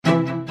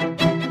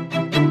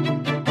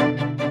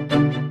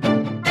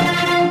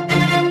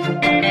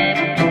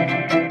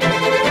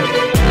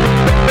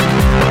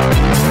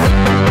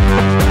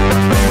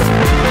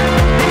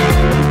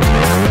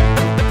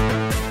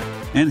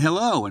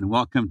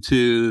welcome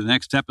to the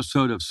next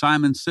episode of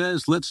Simon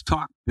Says, Let's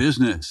Talk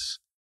Business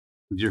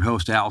with your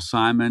host, Al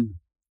Simon,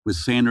 with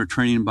Sandler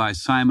Training by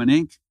Simon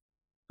Inc.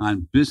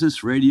 on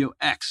Business Radio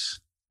X.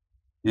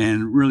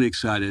 And really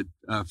excited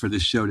for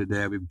this show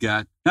today. We've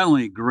got not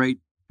only great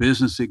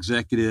business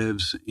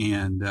executives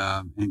and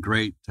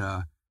great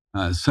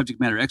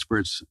subject matter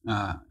experts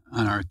on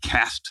our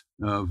cast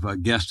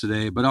of guests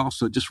today, but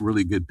also just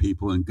really good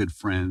people and good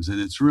friends.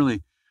 And it's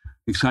really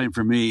exciting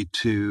for me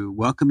to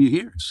welcome you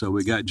here. So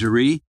we got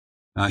Jeree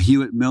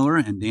Hewitt Miller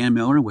and Dan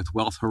Miller with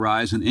Wealth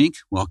Horizon Inc.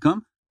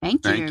 Welcome.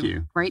 Thank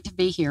you. Great to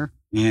be here.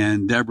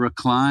 And Deborah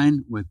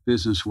Klein with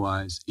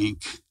BusinessWise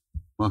Inc.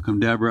 Welcome,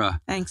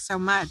 Deborah. Thanks so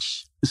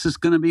much. This is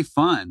going to be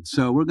fun.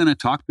 So we're going to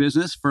talk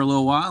business for a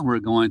little while. We're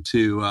going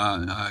to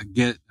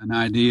get an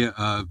idea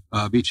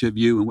of each of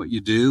you and what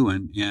you do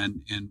and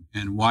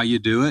why you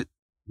do it,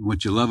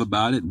 what you love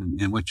about it,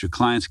 and what your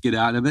clients get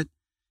out of it.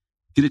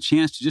 Get a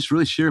chance to just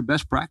really share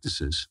best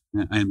practices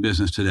in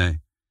business today.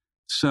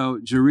 So,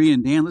 Jeree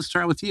and Dan, let's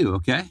start with you,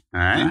 okay?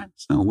 All right.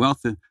 So,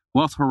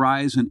 Wealth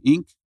Horizon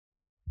Inc.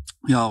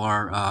 Y'all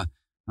are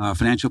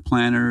financial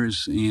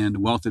planners and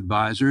wealth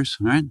advisors,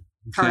 right?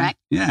 Okay. Correct.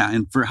 Yeah,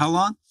 and for how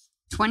long?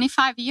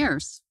 25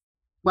 years.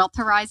 Wealth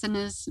Horizon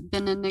has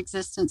been in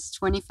existence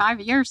 25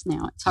 years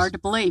now. It's hard to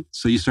believe.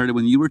 So you started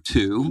when you were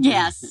 2.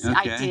 Yes,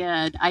 Okay.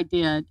 I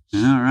did.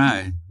 All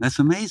right. That's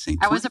amazing.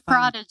 I was a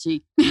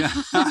prodigy. Yeah.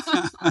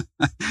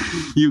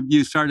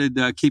 You started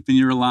keeping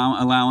your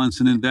allowance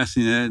and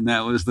investing in it, and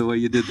that was the way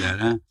you did that,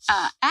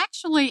 huh?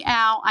 Actually,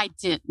 Al, I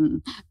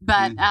didn't.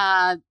 But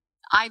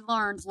I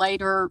learned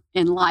later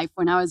in life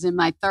when I was in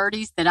my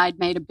 30s that I'd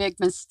made a big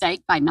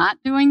mistake by not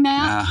doing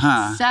that.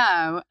 Uh-huh.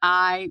 So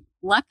I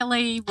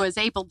luckily was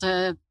able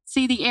to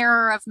see the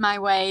error of my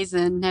ways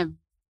and have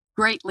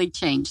greatly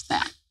changed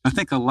that. I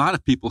think a lot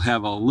of people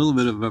have a little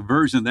bit of a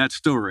version of that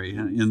story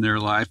in their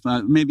life.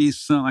 Maybe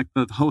some like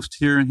the host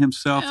here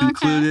himself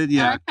included.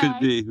 Yeah, okay. It could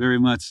be very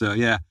much so.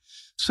 Yeah.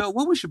 So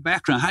what was your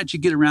background? How did you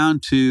get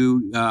around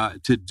to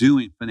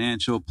doing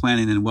financial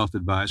planning and wealth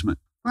advisement?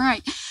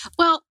 Right.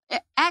 Well,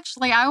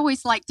 actually, I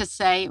always like to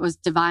say it was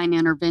divine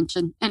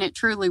intervention, and it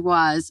truly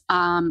was.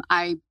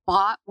 I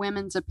bought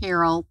women's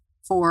apparel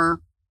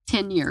for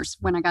 10 years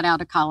when I got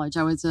out of college.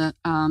 I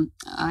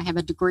have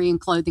a degree in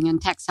clothing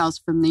and textiles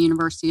from the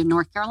University of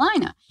North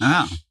Carolina.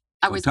 Ah,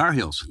 Tar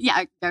Heels.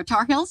 Yeah, go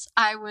Tar Heels.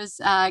 I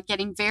was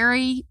getting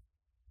very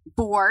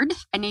bored.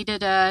 I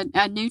needed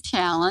a new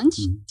challenge,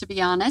 to be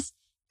honest.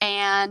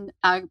 And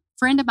a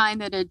friend of mine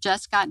that had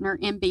just gotten her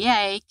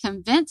MBA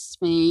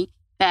convinced me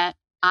that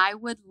I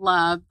would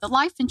love the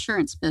life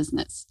insurance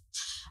business.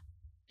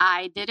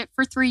 I did it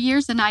for 3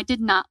 years and I did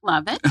not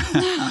love it.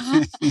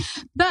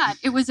 But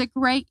it was a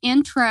great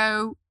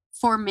intro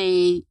for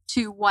me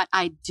to what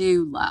I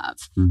do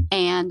love.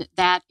 And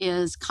that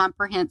is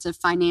comprehensive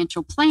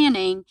financial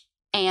planning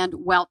and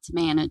wealth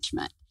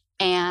management.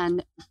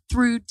 And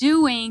through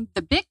doing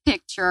the big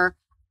picture,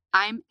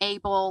 I'm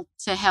able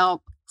to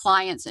help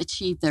clients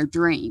achieve their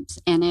dreams.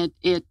 And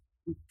it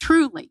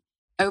truly,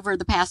 over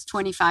the past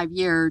 25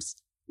 years,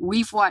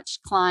 we've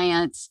watched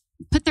clients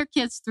put their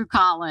kids through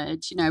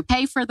college,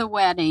 pay for the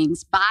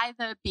weddings, buy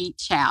the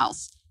beach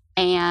house,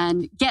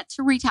 and get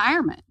to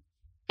retirement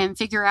and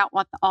figure out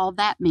what all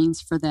that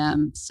means for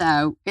them.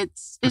 So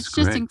it's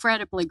just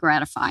incredibly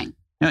gratifying.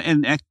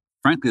 And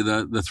frankly,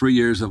 the 3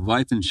 years of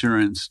life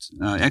insurance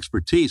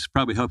expertise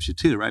probably helps you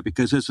too, right?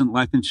 Because isn't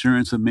life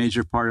insurance a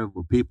major part of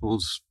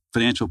people's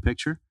financial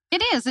picture?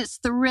 It is. It's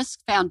the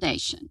risk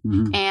foundation.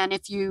 And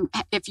if you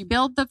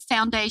build the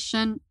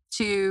foundation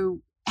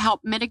to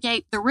help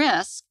mitigate the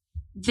risk,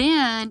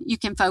 then you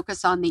can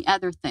focus on the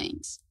other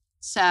things.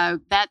 So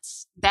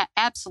that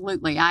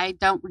absolutely. I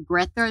don't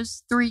regret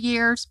those 3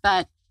 years,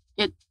 but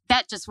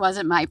that just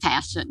wasn't my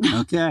passion.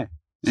 Okay.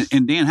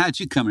 And Dan, how did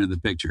you come into the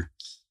picture?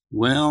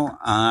 Well,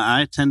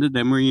 I attended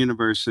Emory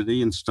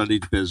University and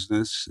studied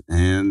business.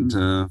 And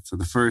for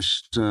the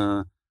first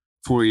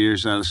 4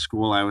 years out of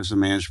school, I was a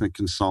management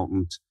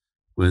consultant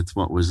with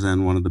what was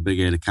then one of the big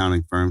 8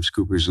 accounting firms,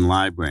 Coopers &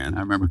 Lybrand.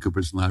 I remember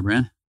Coopers &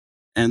 Lybrand.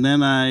 And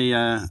then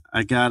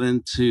I got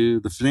into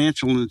the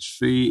financial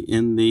industry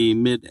in the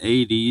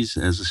mid-'80s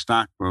as a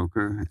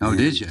stockbroker. Oh,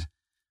 did you?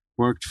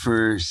 Worked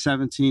for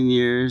 17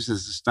 years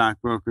as a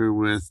stockbroker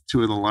with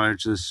 2 of the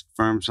largest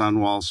firms on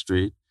Wall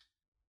Street.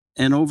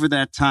 And over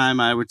that time,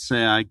 I would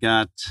say I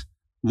got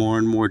more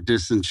and more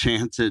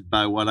disenchanted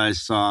by what I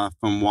saw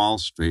from Wall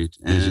Street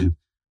and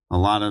a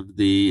lot of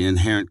the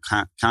inherent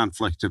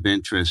conflict of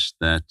interest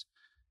that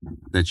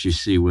you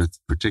see with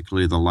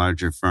particularly the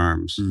larger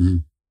firms.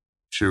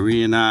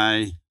 Jeree and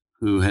I,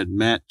 who had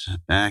met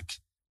back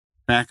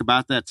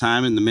about that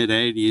time in the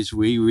mid-'80s,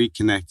 we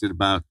reconnected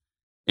about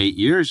 8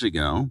 years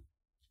ago.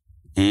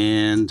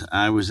 And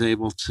I was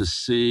able to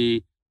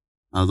see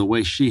the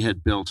way she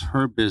had built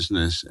her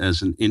business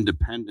as an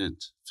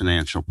independent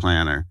financial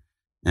planner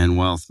and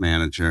wealth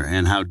manager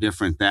and how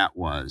different that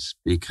was,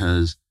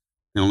 because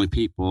the only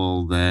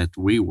people that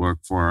we work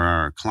for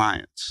are our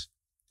clients.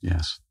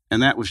 Yes.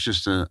 And that was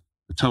just a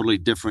totally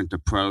different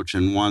approach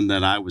and one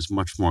that I was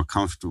much more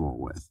comfortable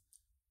with.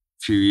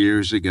 few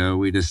years ago,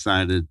 we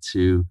decided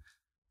to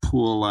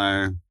pool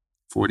our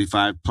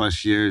 45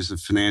 plus years of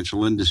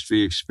financial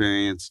industry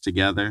experience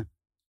together,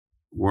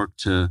 work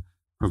to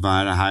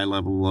provide a high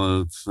level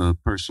of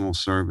personal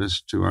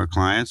service to our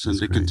clients, and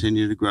to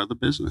continue to grow the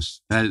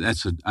business. I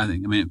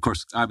mean, of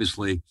course,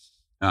 obviously,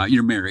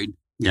 you're married.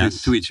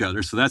 Yes. To each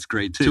other. So that's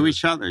great too. To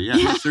each other, yes.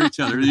 Yes, to each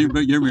other.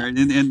 You're married.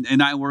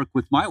 And I work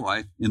with my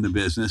wife in the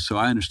business, so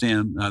I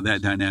understand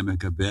that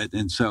dynamic a bit.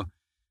 So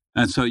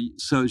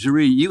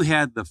Jeree, you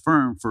had the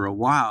firm for a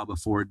while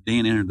before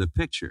Dan entered the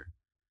picture.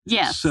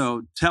 Yes.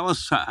 So tell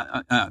us,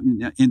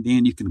 and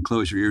Dan, you can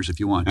close your ears if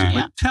you want to,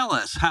 but tell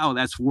us how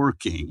that's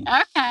working.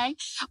 Okay.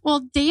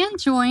 Well, Dan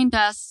joined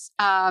us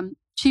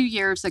 2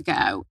 years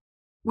ago.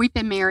 We've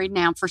been married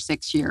now for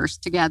 6 years,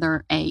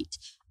 together 8.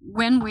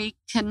 When we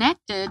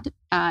connected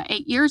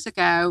 8 years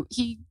ago,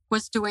 he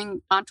was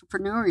doing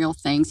entrepreneurial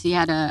things. He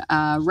had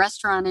a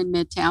restaurant in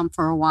Midtown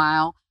for a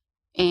while,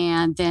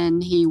 and then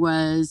he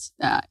was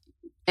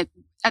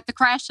at the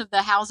crash of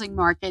the housing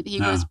market. He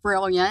was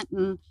brilliant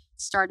and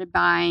started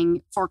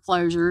buying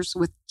foreclosures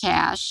with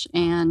cash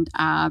and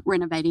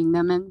renovating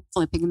them and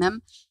flipping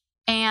them.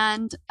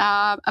 And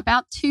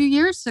about 2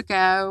 years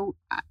ago,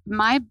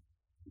 we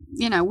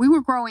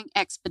were growing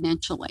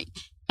exponentially.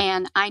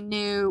 And I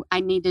knew I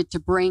needed to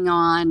bring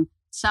on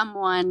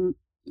someone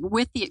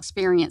with the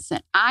experience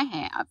that I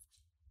have.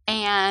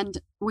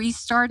 And we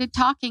started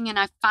talking, and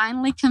I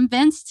finally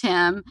convinced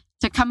him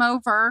to come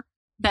over,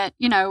 that,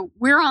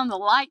 we're on the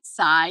light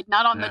side,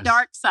 not on the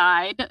dark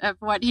side of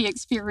what he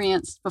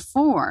experienced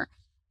before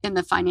in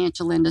the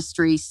financial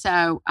industry.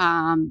 So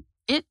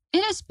it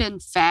has been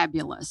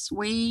fabulous.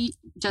 We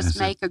just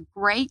make a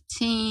great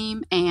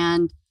team,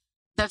 and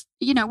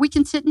we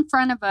can sit in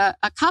front of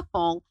a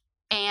couple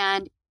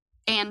and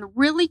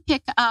really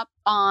pick up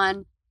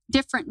on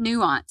different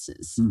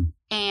nuances.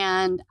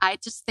 And I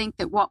just think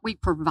that what we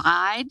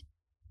provide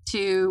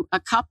to a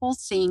couple,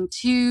 seeing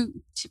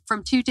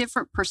from two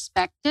different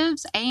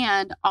perspectives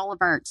and all of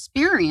our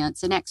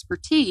experience and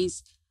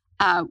expertise,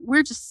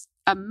 we're just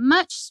a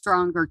much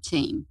stronger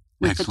team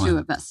with the two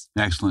of us.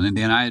 Excellent. And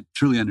Dan, I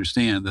truly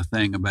understand the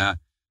thing about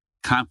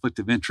conflict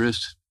of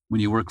interest when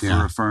you work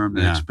for a firm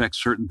that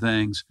expects certain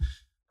things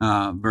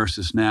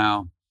versus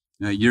now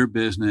your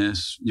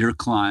business, your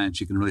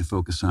clients, you can really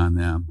focus on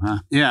them, huh?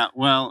 Yeah,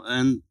 well,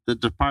 and the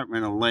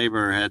Department of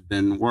Labor had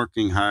been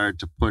working hard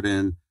to put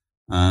in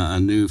a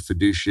new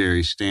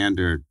fiduciary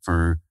standard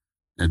for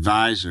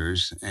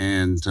advisors.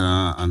 And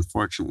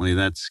unfortunately,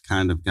 that's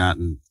kind of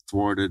gotten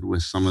thwarted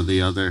with some of the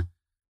other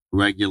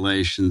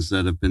regulations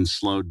that have been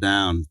slowed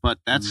down. But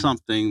that's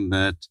something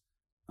that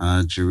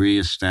Jeree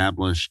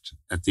established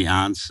at the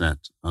onset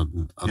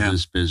of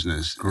this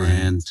business. Great.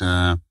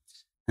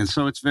 And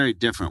so it's very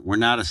different. We're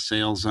not a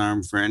sales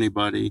arm for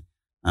anybody.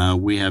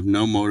 We have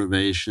no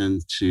motivation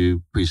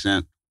to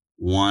present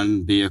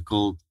one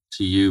vehicle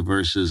to you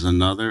versus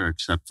another,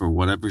 except for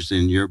whatever's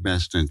in your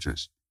best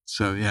interest.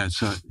 So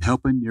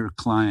helping your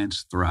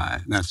clients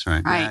thrive. That's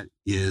right. That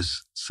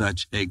is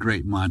such a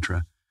great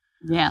mantra.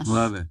 Yes.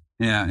 Love it.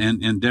 Yeah.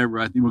 And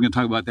Deborah, I think we're going to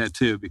talk about that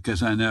too,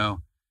 because I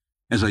know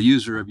as a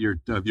user of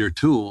your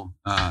tool,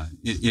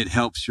 it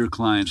helps your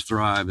clients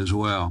thrive as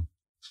well.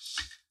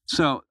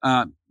 So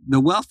the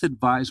wealth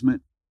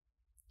advisement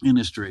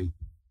industry.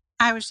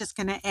 I was just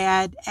going to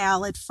add,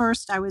 Al, at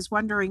first I was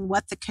wondering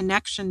what the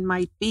connection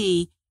might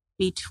be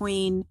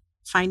between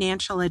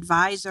financial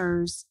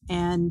advisors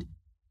and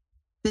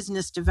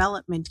business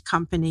development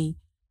company.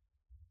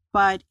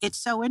 But it's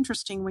so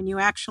interesting when you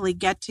actually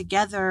get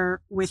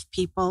together with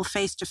people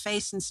face to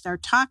face and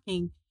start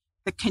talking,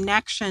 the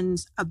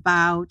connections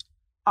about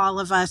all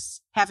of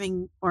us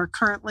having or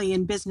currently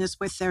in business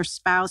with their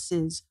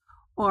spouses,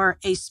 or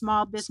a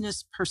small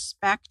business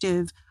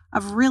perspective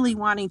of really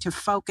wanting to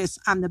focus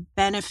on the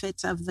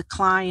benefits of the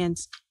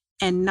clients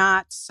and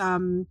not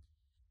some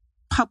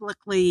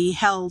publicly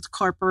held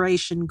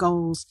corporation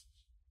goals.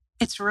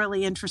 It's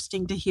really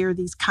interesting to hear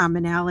these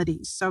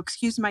commonalities. So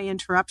excuse my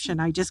interruption.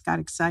 I just got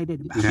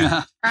excited about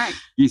it. Right.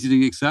 Easy to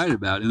get excited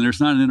about. And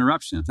there's not an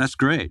interruption. That's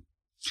great.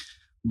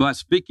 But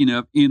speaking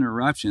of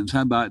interruptions,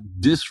 how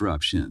about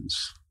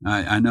disruptions?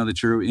 I know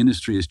that your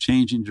industry is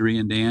changing, Jeree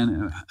and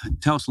Dan.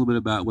 Tell us a little bit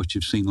about what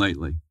you've seen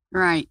lately.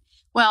 Right.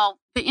 Well,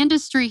 the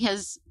industry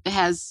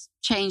has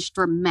changed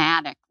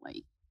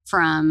dramatically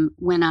from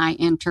when I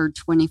entered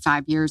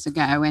 25 years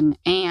ago.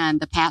 And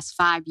the past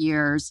 5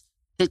 years,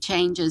 the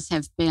changes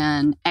have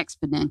been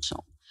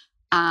exponential.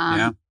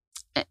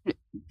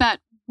 But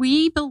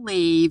we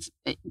believe,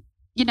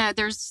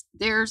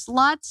 there's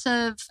lots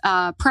of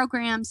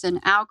programs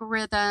and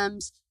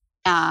algorithms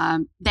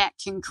that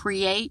can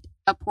create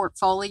a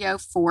portfolio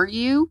for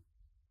you,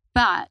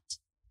 but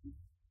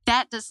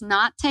that does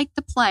not take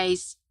the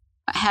place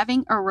of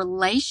having a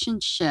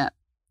relationship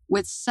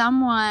with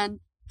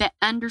someone that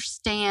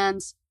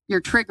understands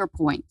your trigger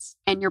points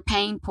and your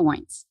pain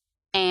points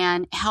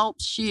and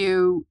helps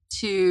you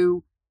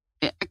to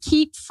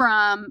keep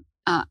from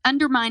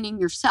undermining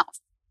yourself.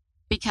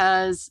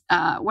 Because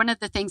one of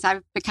the things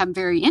I've become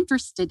very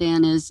interested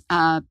in is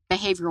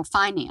behavioral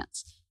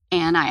finance.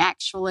 And I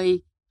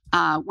actually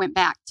went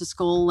back to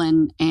school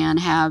and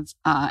have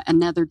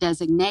another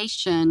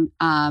designation,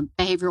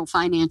 behavioral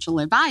financial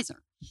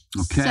advisor.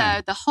 Okay.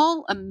 So the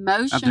whole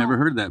emotional... I've never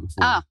heard that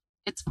before. Oh,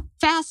 it's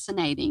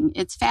fascinating.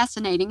 It's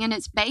fascinating. And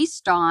it's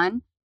based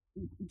on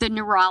the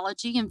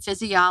neurology and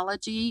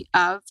physiology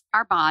of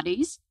our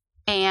bodies.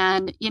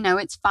 And,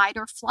 it's fight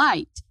or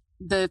flight.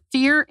 The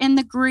fear and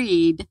the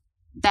greed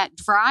that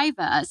drive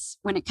us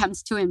when it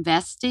comes to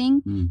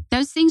investing,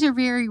 those things are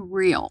very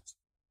real.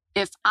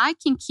 If I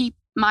can keep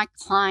my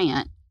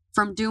client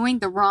from doing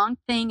the wrong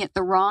thing at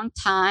the wrong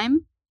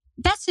time,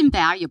 that's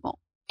invaluable.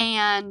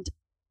 And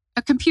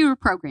a computer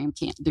program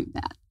can't do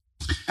that.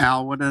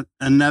 Al, what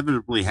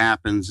inevitably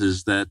happens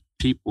is that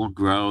people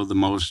grow the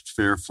most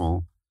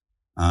fearful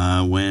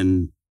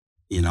when,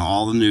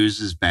 all the news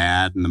is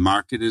bad and the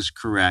market is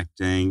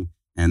correcting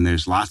and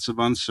there's lots of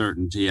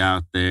uncertainty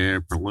out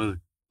there,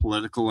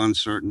 political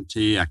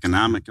uncertainty,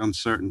 economic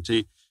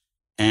uncertainty.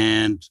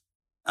 And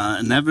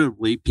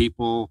inevitably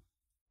people,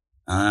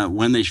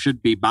 when they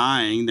should be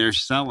buying, they're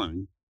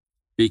selling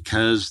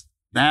because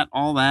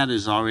all that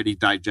is already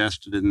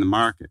digested in the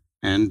market.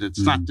 And it's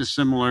not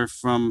dissimilar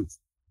from,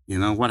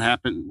 what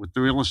happened with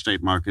the real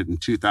estate market in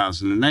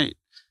 2008.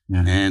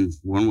 Yeah. And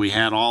when we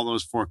had all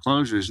those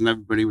foreclosures and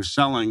everybody was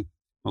selling,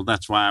 well,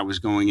 that's why I was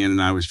going in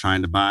and I was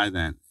trying to buy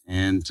then.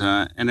 And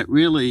it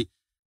really,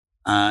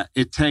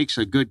 it takes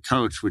a good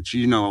coach, which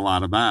you know a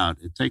lot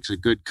about. It takes a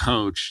good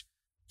coach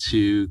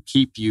to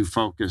keep you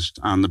focused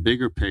on the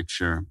bigger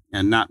picture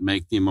and not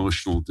make the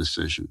emotional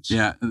decisions.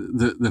 Yeah,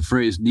 the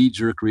phrase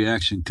knee-jerk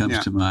reaction comes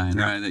to mind,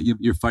 right?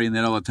 You're fighting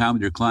that all the time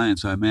with your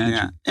clients, I imagine.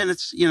 Yeah, and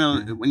it's,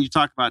 when you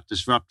talk about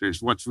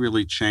disruptors, what's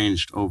really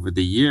changed over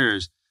the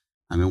years,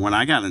 I mean, when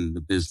I got into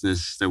the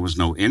business, there was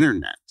no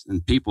internet,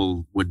 and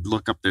people would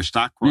look up their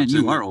stock quotes.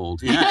 Man, you are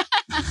old. Yeah,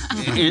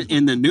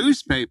 in the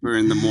newspaper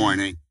in the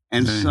morning.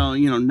 And so,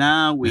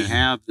 now we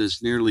have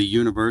this nearly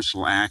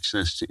universal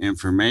access to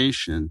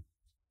information.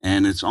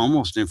 And it's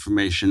almost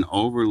information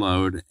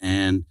overload.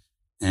 And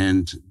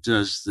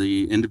does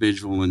the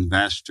individual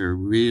investor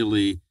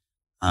really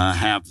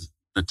have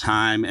the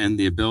time and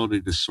the ability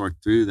to sort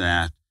through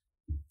that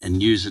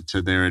and use it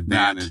to their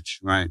advantage?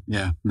 Right?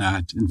 Yeah,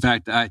 not. In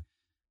fact, I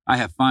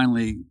have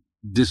finally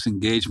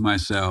disengaged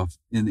myself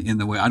in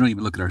the way I don't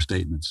even look at our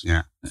statements.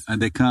 Yeah,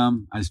 and they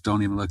come, I just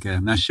don't even look at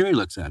them. Now, Sherry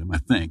looks at them, I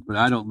think, but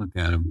I don't look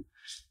at them.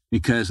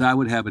 Because I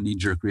would have a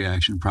knee-jerk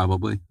reaction,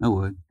 probably. I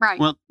would. Right.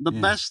 Well, the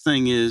best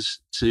thing is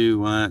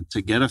to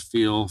get a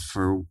feel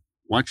for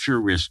what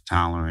your risk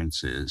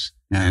tolerance is.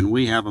 Yeah. And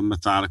we have a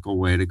methodical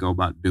way to go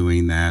about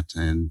doing that.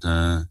 And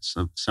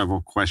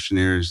several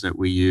questionnaires that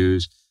we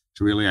use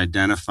to really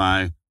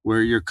identify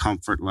where your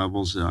comfort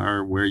levels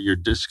are, where your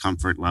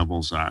discomfort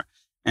levels are.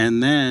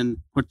 And then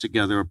put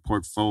together a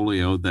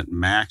portfolio that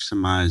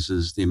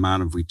maximizes the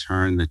amount of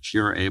return that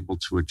you're able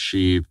to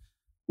achieve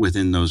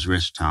within those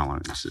risk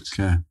tolerances.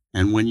 Okay.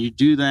 And when you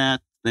do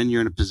that, then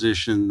you're in a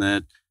position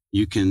that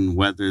you can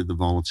weather the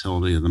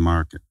volatility of the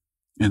market.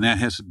 And that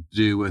has to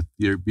do with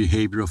your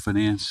behavioral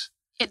finance?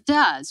 It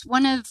does.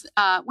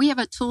 We have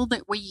a tool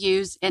that we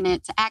use, and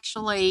it's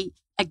actually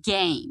a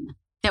game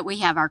that we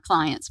have our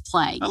clients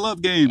play. I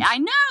love games. I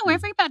know,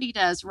 everybody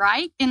does,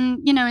 right?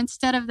 And,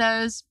 instead of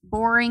those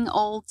boring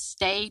old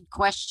staid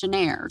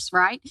questionnaires,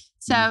 right?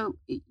 So,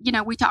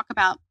 we talk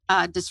about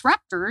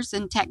disruptors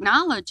and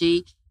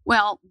technology.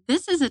 Well,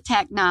 this is a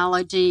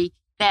technology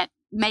that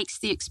makes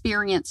the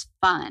experience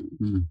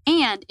fun.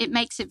 And it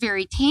makes it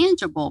very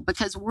tangible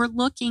because we're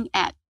looking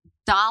at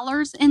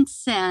dollars and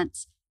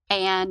cents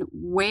and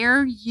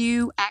where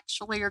you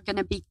actually are going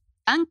to be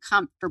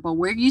uncomfortable,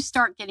 where you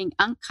start getting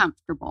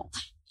uncomfortable.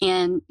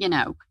 And, you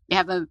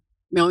have $1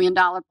 million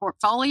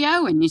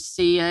portfolio and you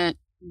see it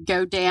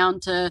go down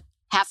to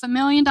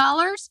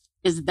 $500,000.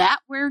 Is that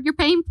where your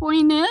pain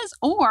point is?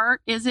 Or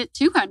is it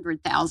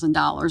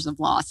 $200,000 of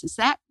loss? Is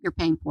that your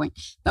pain point?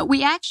 But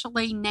we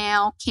actually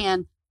now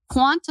can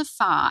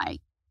quantify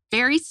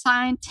very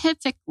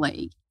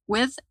scientifically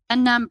with a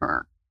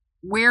number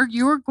where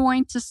you're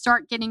going to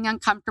start getting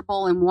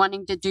uncomfortable and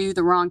wanting to do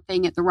the wrong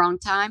thing at the wrong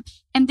time.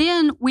 And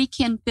then we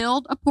can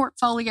build a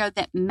portfolio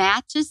that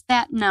matches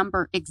that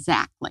number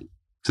exactly.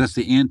 So that's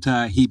the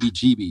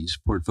anti-heebie-jeebies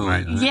portfolio.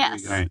 Right.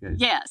 Yes. Okay.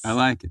 Yes. I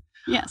like it.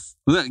 Yes.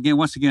 Well,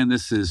 once again,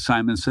 this is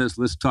Simon Says,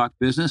 Let's Talk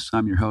Business.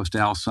 I'm your host,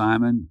 Al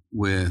Simon,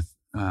 with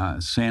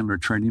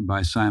Sandler Training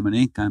by Simon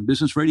Inc. on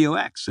Business Radio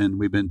X. And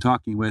we've been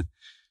talking with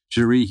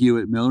Jerry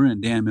Hewitt Miller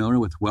and Dan Miller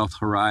with Wealth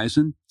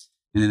Horizon.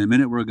 And in a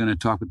minute, we're going to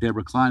talk with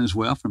Deborah Klein as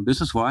well from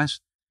Business Wise.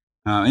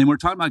 And we're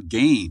talking about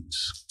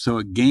games. So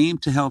a game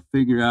to help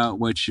figure out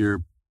what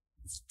your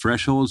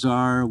thresholds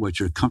are, what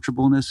your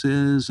comfortableness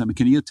is. I mean,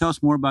 can you tell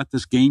us more about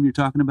this game you're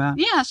talking about?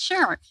 Yeah,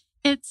 sure.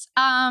 It's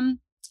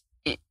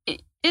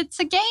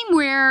it's a game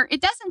where it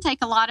doesn't take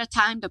a lot of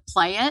time to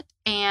play it,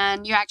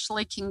 and you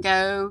actually can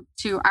go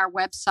to our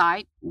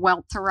website,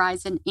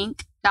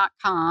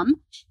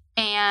 wealthhorizoninc.com,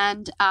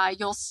 and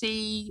you'll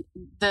see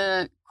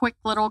the quick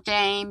little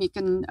game. You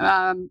can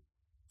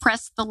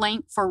press the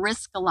link for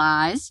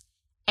Riskalyze,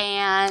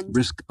 And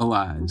Risk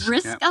Allies.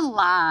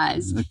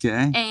 Allies.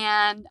 Okay.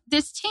 And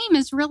this team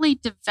has really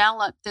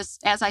developed this,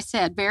 as I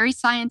said, very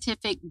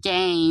scientific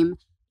game.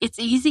 It's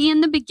easy in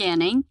the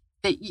beginning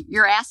that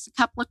you're asked a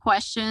couple of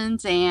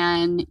questions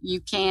and you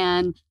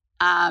can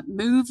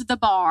move the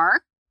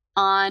bar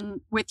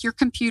on with your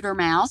computer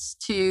mouse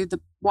to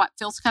what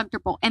feels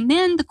comfortable. And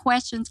then the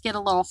questions get a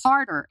little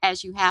harder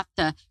as you have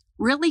to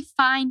really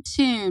fine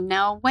tune.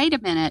 Now, wait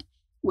a minute.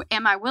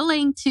 Am I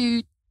willing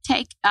to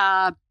take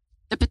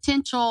the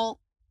potential,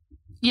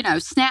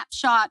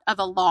 snapshot of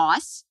a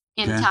loss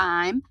in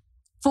time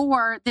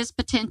for this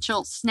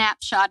potential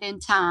snapshot in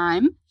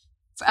time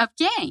of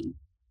gain?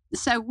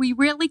 So we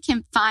really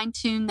can fine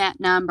tune that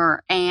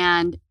number,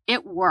 and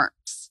it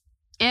works.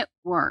 It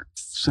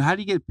works. So how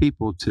do you get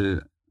people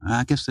to?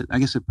 I guess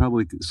it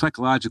probably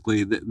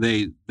psychologically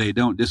they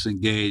don't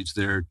disengage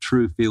their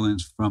true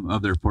feelings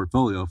of their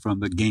portfolio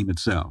from the game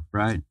itself,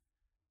 right?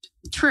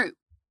 True.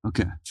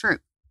 Okay. True.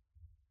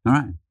 All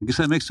right. I guess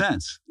that makes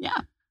sense. Yeah.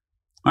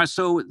 All right.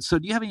 So do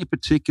you have any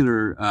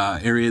particular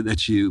area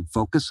that you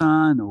focus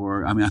on,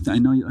 or I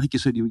think you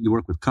said you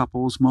work with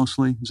couples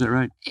mostly. Is that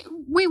right?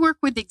 We work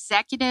with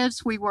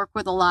executives. We work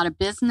with a lot of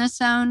business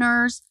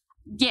owners.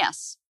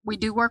 Yes, we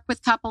do work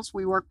with couples.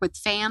 We work with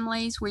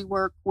families. We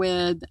work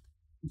with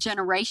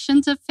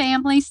generations of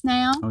families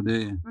now. Oh, do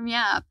you?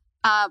 Yeah.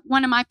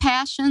 One of my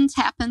passions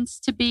happens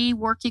to be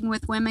working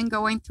with women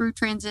going through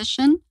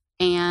transition.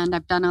 And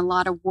I've done a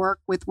lot of work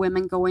with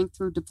women going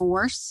through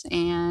divorce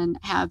and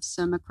have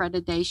some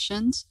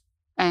accreditations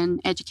and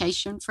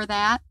education for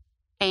that.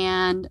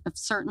 And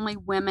certainly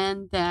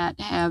women that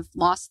have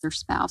lost their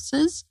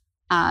spouses.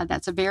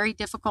 That's a very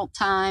difficult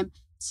time.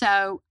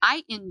 So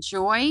I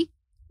enjoy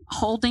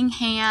holding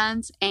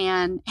hands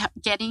and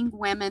getting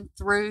women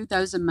through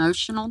those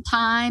emotional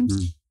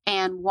times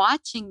and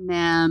watching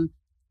them.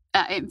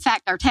 In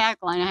fact, our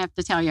tagline, I have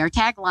to tell you, our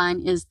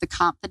tagline is the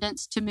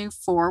confidence to move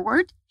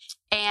forward.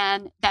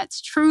 And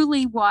that's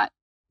truly what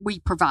we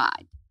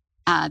provide.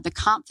 The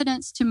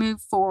confidence to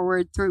move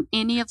forward through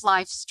any of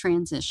life's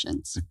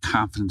transitions. The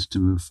confidence to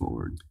move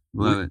forward.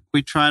 Love it.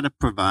 We try to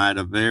provide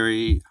a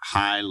very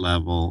high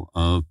level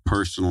of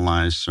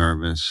personalized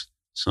service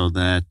so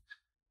that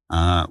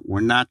we're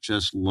not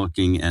just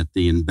looking at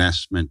the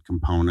investment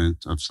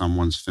component of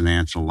someone's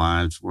financial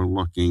lives. We're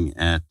looking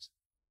at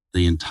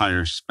the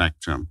entire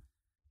spectrum.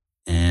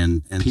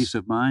 And peace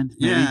of mind.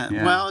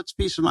 Yeah. Well, it's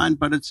peace of mind,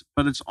 but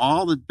it's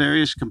all the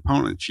various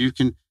components. You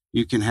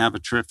can have a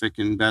terrific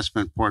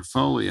investment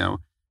portfolio,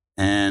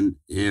 and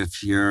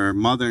if your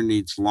mother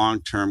needs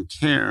long-term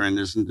care and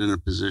isn't in a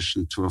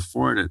position to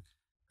afford it,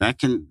 that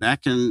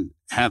can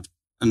have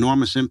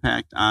enormous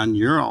impact on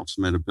your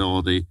ultimate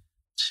ability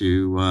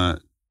to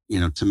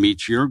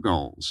meet your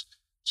goals.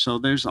 So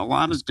there's a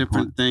lot of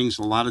different things,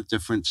 a lot of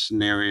different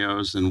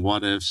scenarios and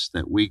what ifs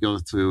that we go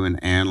through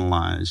and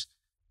analyze.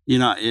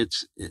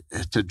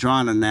 To draw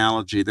an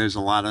analogy, there's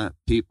a lot of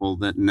people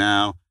that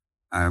now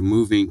are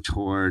moving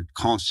toward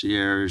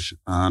concierge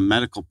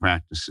medical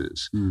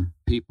practices.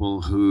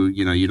 People who,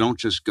 you don't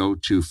just go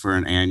to for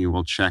an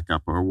annual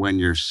checkup or when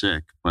you're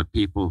sick, but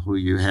people who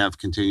you have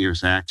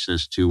continuous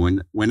access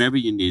to whenever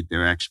you need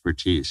their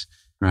expertise.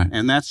 Right.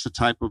 And that's the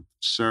type of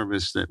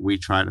service that we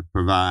try to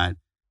provide.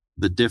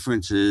 The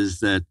difference is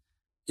that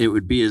it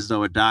would be as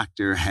though a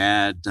doctor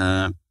had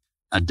a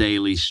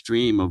daily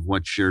stream of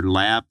what your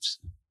labs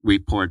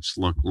reports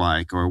look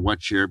like or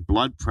what your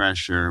blood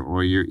pressure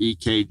or your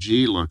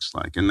EKG looks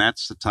like. And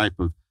that's the type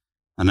of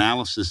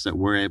analysis that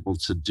we're able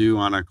to do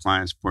on our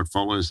clients'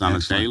 portfolios on a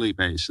daily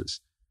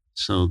basis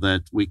so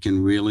that we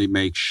can really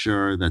make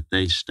sure that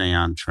they stay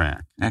on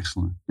track.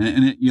 Excellent.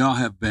 And y'all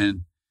have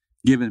been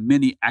given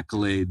many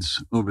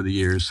accolades over the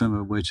years, some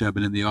of which have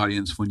been in the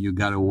audience when you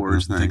got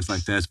awards and things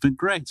like that. It's been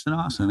great. It's been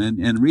awesome.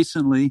 And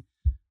recently,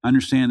 I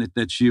understand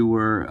that you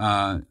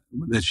were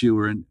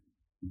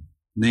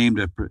named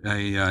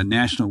a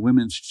National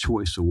Women's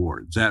Choice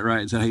Award. Is that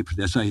right?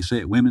 That's how you say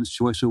it? Women's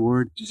Choice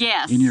Award?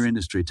 Yes. In your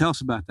industry. Tell us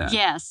about that.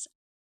 Yes.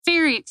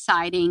 Very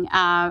exciting.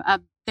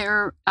 There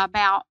are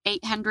about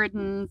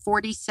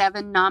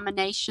 847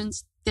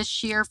 nominations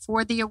this year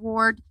for the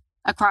award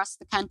across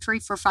the country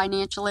for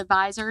financial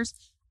advisors,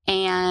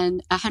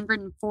 and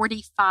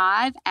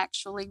 145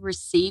 actually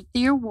received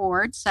the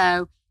award.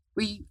 So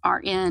we are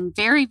in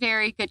very,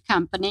 very good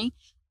company.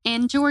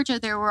 In Georgia,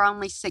 there were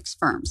only 6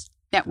 firms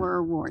that were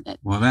awarded.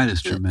 Well, that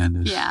is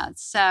tremendous. Yeah.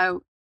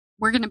 So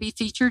we're going to be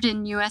featured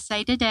in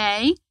USA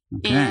Today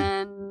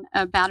in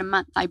about a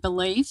month, I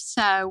believe.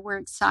 So we're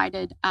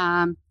excited.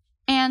 And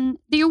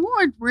the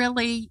award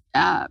really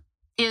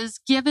is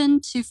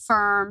given to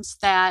firms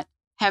that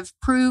have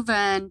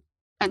proven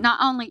not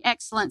only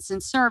excellence in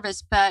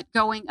service, but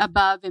going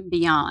above and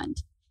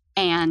beyond.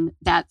 And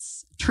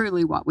that's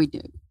truly what we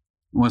do.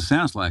 Well, it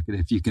sounds like it.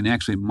 If you can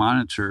actually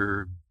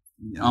monitor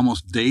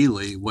almost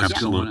daily what's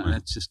going on,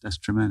 that's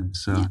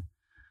tremendous. So,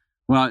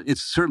 well,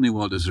 it's certainly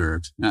well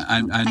deserved.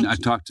 I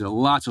talked to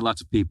lots and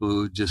lots of people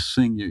who just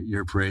sing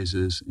your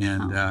praises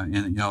and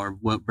are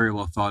very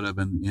well thought of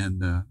in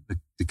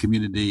the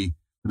community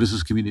the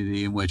business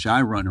community in which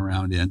I run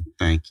around in.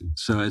 Thank you.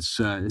 So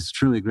it's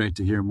truly great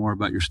to hear more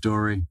about your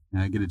story.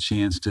 Get a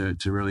chance to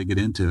really get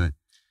into it.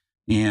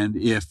 And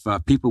if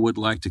people would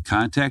like to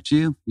contact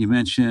you, you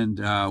mentioned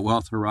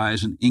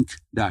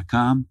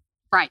wealthhorizoninc.com.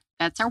 Right.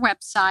 That's our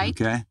website.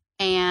 Okay.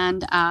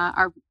 And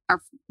our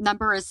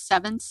number is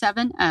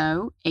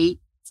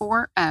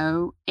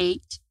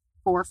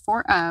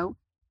 770-840-8440.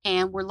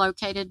 And we're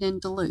located in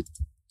Duluth.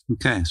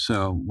 Okay.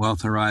 So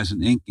Wealth Horizon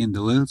Inc. in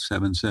Duluth,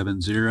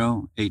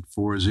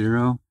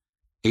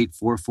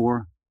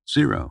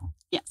 770-840-8440.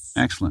 Yes.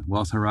 Excellent.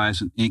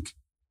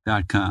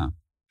 wealthhorizoninc.com.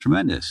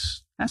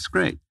 Tremendous. That's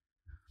great.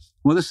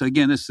 Well, this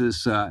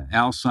is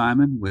Al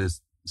Simon with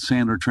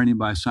Sandler Training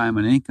by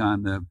Simon Inc.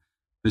 on the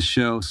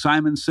show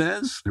Simon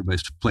Says.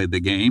 Everybody's played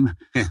the game.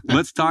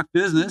 Let's talk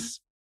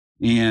business.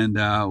 And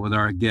with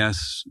our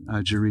guests,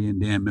 Jerry and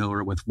Dan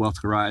Miller with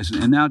Wealth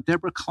Horizon. And now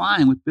Deborah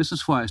Klein with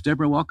BusinessWise.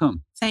 Deborah,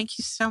 welcome. Thank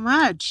you so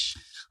much.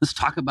 Let's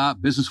talk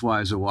about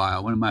BusinessWise a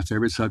while, one of my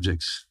favorite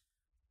subjects.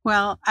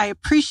 Well, I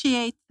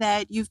appreciate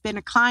that you've been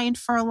a client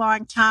for a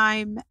long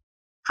time.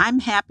 I'm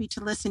happy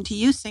to listen to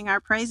you sing our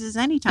praises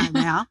anytime,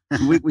 Al.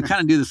 we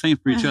kind of do the same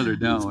for each other,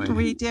 don't we?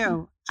 We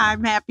do.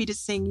 I'm happy to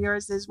sing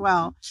yours as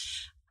well.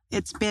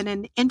 It's been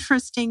an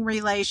interesting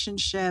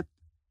relationship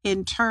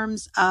in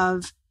terms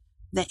of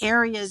the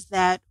areas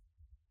that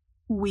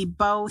we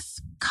both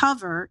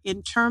cover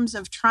in terms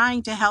of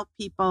trying to help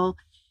people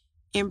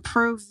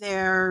improve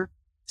their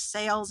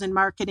sales and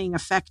marketing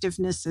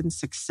effectiveness and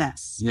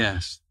success.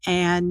 Yes.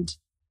 And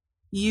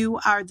you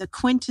are the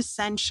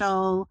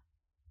quintessential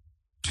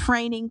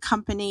training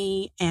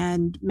company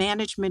and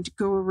management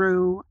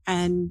guru,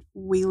 and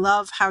we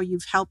love how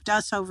you've helped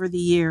us over the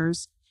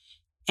years.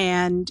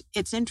 And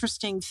it's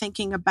interesting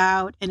thinking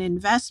about an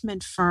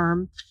investment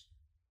firm.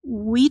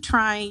 We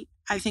try,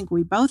 I think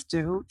we both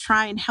do,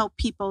 try and help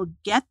people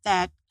get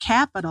that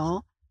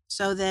capital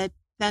so that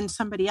then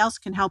somebody else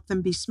can help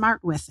them be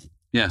smart with it.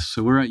 Yes.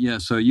 So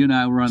so you and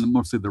I were on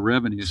mostly the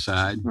revenue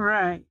side.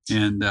 Right.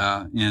 And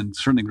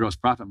certainly gross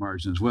profit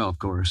margin as well, of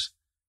course.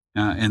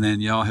 And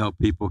then y'all help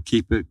people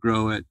keep it,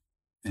 grow it,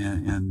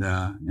 and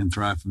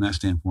thrive from that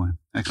standpoint.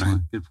 Excellent.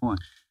 Right. Good point.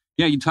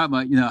 Yeah, you talk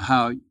about,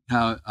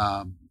 how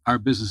our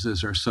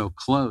businesses are so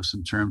close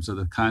in terms of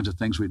the kinds of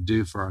things we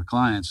do for our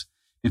clients.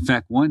 In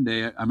fact, one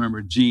day I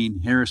remember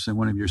Gene Harrison,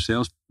 one of your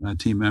sales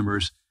team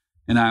members,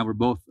 and I were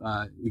both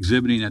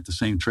exhibiting at the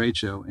same trade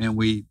show, and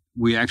we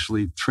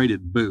actually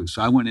traded booths.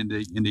 So I went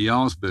into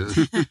y'all's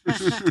booth,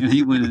 and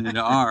he went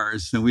into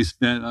ours, and we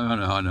spent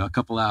a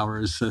couple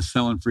hours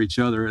selling for each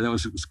other. It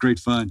was great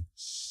fun.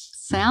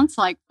 Sounds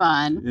like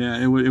fun.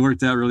 Yeah, it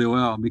worked out really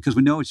well because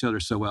we know each other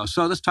so well.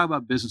 So let's talk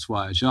about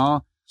BusinessWise,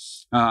 y'all.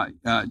 Why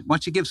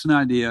don't you give us an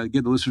idea,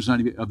 give the listeners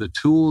an idea of the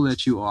tool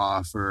that you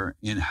offer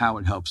and how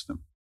it helps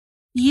them?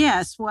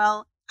 Yes,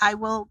 well, I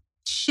will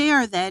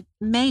share that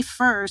May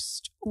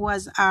 1st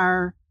was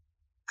our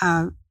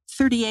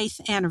 38th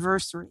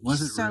anniversary.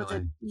 Was it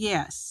really?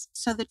 Yes.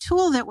 So the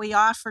tool that we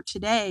offer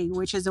today,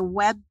 which is a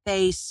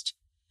web-based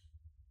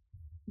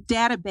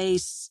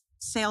database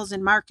sales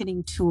and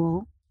marketing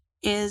tool,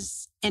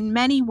 is in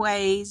many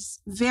ways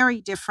very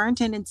different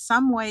and in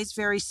some ways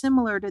very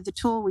similar to the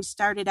tool we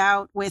started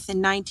out with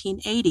in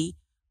 1980,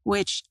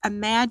 which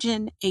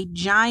imagine a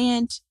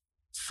giant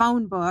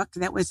phone book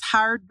that was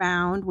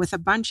hardbound with a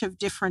bunch of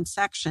different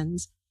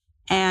sections.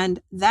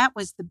 And that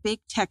was the big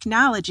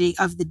technology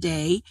of the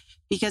day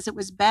because it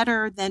was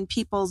better than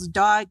people's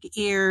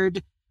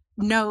dog-eared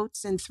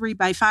notes and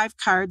 3x5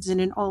 cards in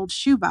an old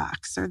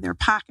shoebox or their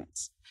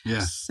pockets.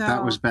 Yes. So,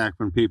 that was back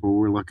when people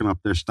were looking up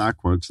their stock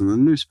quotes in the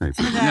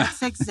newspaper.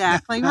 That's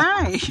exactly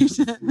right.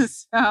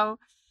 So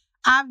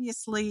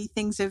obviously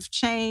things have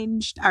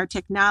changed. Our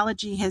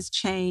technology has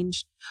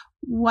changed.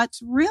 What's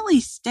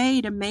really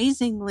stayed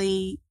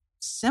amazingly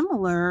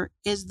similar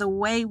is the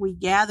way we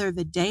gather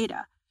the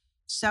data.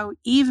 So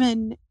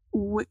even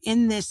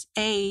in this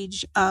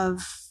age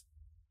of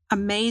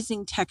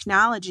amazing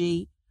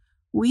technology,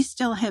 we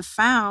still have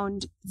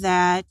found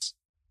that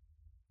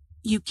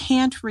you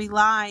can't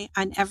rely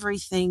on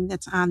everything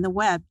that's on the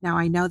web. Now,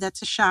 I know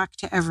that's a shock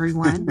to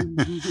everyone,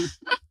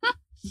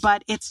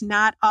 but it's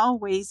not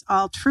always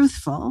all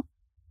truthful.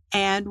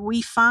 And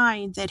we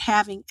find that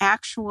having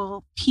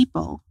actual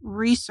people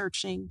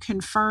researching,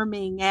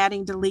 confirming,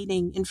 adding,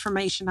 deleting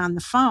information on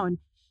the phone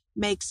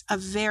makes a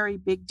very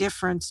big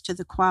difference to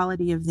the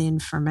quality of the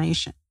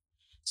information.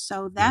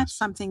 So that's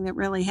something that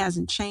really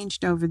hasn't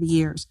changed over the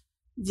years.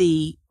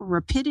 The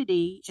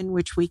rapidity in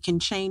which we can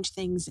change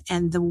things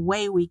and the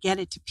way we get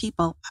it to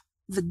people,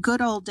 the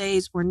good old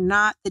days were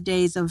not the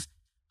days of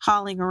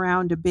hauling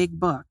around a big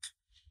book.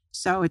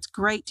 So it's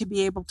great to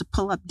be able to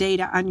pull up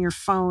data on your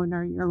phone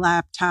or your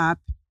laptop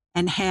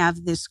and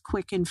have this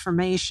quick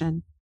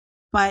information.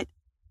 But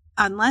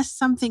unless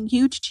something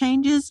huge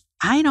changes,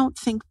 I don't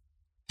think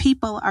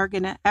people are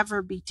going to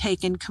ever be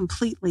taken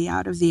completely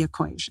out of the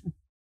equation.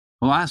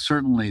 Well, I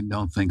certainly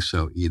don't think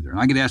so either.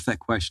 I get asked that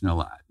question a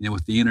lot.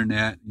 With the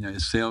internet,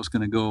 is sales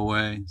going to go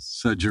away?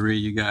 So, Jerry,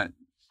 you got...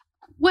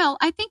 Well,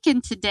 I think in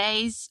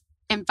today's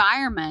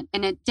environment.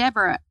 And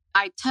Deborah,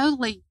 I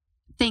totally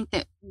think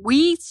that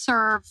we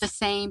serve the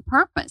same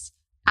purpose.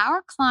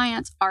 Our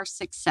clients are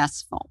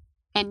successful,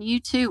 and you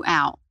too,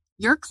 Al.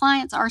 Your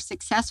clients are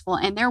successful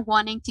and they're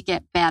wanting to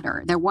get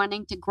better. They're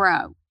wanting to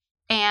grow,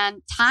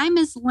 and time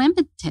is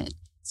limited.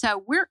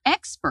 So we're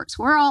experts.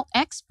 We're all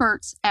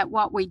experts at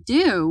what we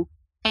do.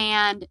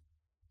 And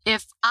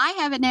if I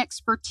have an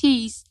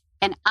expertise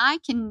and I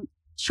can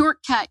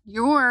shortcut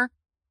your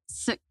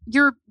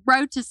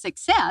road to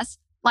success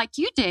like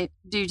you do,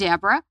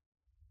 Deborah,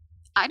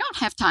 I don't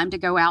have time to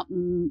go out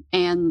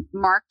and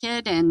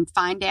market and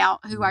find out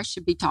who I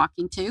should be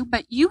talking to,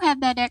 but you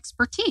have that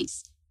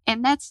expertise,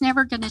 and that's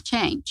never going to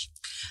change.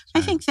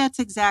 I think that's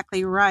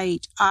exactly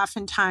right.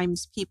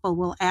 Oftentimes people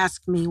will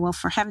ask me, well,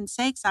 for heaven's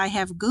sakes, I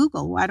have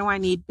Google. Why do I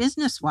need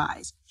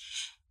BusinessWise?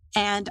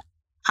 And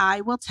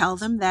I will tell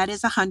them that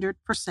is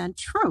 100%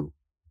 true.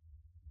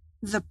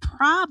 The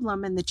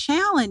problem and the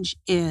challenge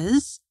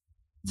is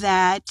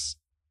that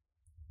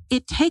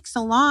it takes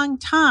a long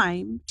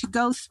time to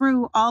go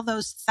through all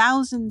those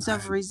thousands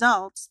of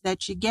results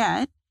that you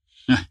get.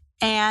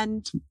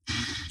 And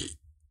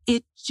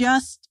it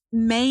just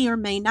may or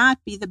may not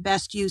be the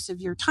best use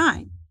of your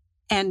time.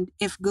 And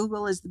if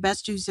Google is the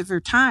best use of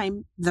your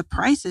time, the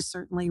price is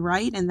certainly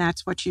right. And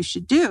that's what you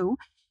should do.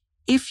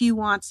 If you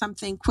want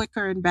something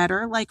quicker and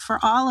better, like for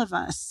all of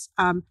us,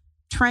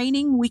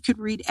 training, we could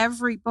read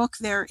every book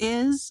there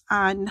is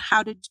on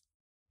how to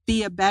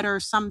be a better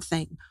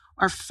something,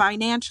 or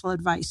financial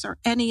advice, or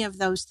any of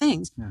those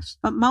things. Yes.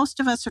 But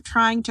most of us are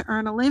trying to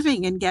earn a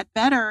living and get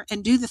better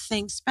and do the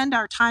things, spend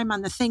our time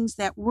on the things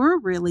that we're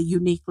really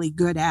uniquely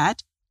good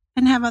at,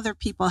 and have other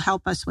people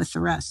help us with the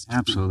rest.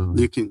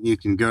 Absolutely. You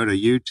can go to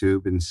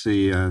YouTube and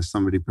see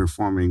somebody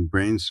performing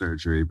brain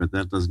surgery, but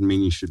that doesn't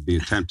mean you should be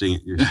attempting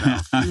it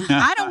yourself.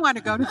 I don't want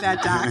to go to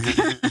that, Doc.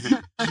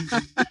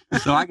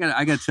 So I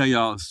got to tell you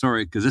all a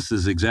story, because this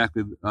is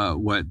exactly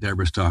what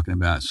Deborah's talking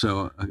about.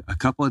 So a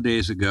couple of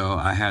days ago,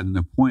 I had an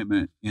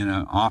appointment in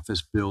an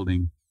office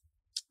building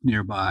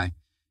nearby.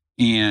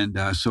 And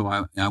so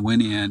I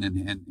went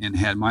in and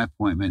had my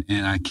appointment,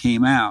 and I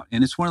came out,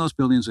 and it's one of those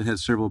buildings that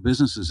has several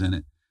businesses in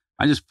it.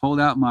 I just pulled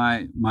out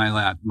my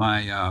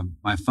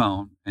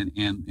phone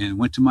and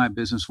went to my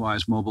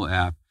BusinessWise mobile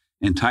app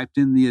and typed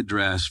in the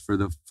address for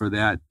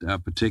that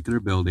particular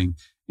building,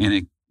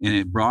 and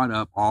it brought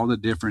up all the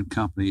different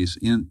companies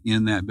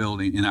in that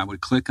building. And I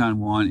would click on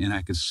one, and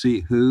I could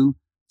see who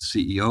the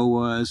CEO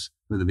was,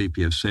 who the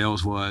VP of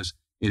sales was.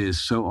 It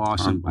is so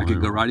awesome. I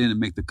could go right in and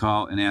make the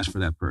call and ask for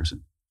that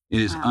person.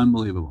 It is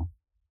unbelievable.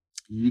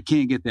 You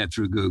can't get that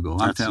through Google.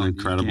 That's an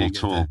incredible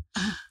tool.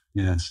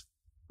 Yes.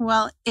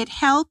 Well, it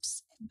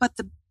helps, but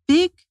the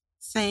big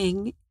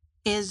thing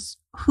is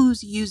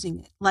who's using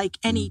it, like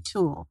any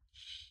tool.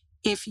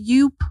 If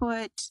you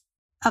put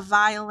a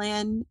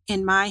violin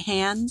in my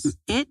hands,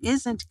 it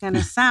isn't going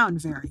to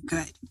sound very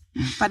good.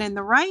 But in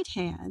the right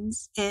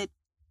hands, it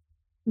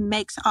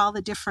makes all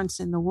the difference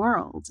in the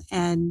world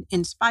and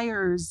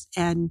inspires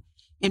and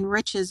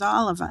enriches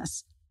all of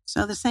us.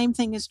 So the same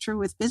thing is true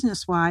with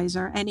BusinessWise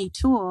or any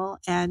tool.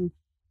 And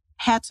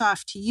hats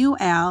off to you,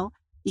 Al,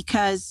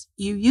 because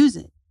you use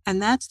it. And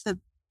that's the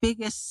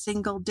biggest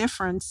single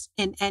difference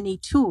in any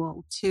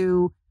tool,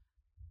 to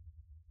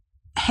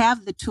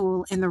have the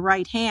tool in the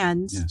right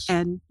hands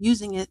and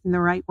using it in the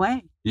right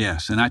way.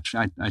 Yes. And I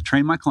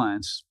train my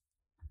clients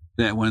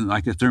that when,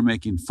 like if they're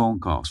making phone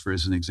calls, for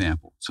as an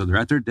example, so they're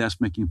at their desk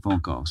making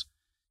phone calls,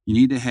 you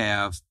need to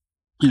have,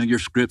 your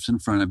scripts in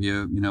front of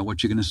you,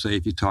 what you're going to say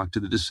if you talk to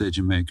the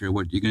decision maker,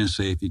 what you're going to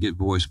say if you get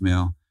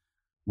voicemail,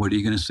 what are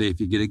you going to say if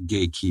you get a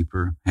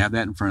gatekeeper, have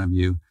that in front of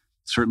you.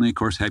 Certainly, of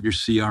course, have your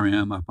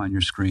CRM up on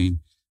your screen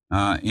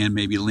and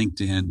maybe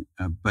LinkedIn,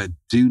 but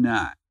do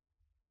not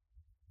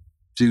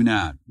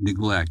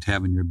neglect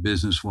having your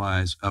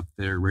BusinessWise up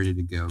there ready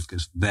to go,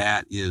 because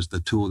that is the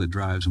tool that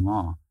drives them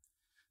all.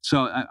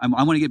 So I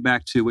want to get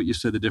back to what you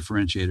said, the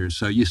differentiators.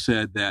 So you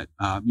said that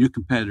your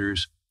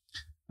competitors,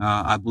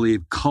 I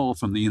believe, cull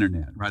from the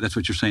internet, right? That's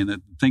what you're saying,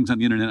 that things on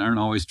the internet aren't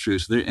always true.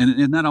 So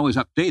and not always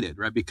updated,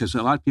 right? Because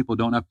a lot of people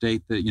don't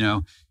update that,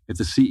 if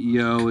the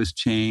CEO has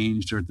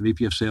changed or if the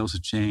VP of sales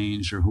has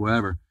changed or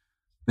whoever,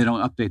 they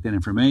don't update that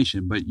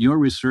information. But your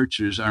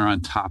researchers are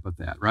on top of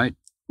that, right?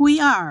 We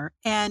are.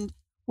 And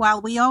while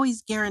we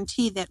always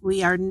guarantee that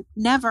we are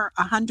never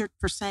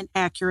 100%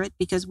 accurate,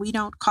 because we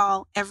don't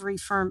call every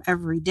firm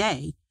every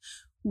day,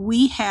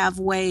 we have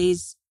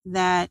ways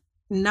that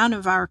none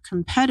of our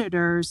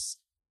competitors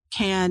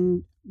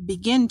can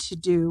begin to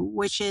do,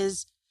 which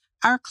is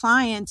our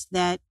clients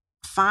that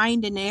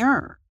find an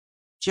error.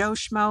 Joe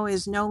Schmo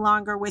is no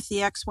longer with the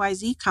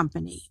XYZ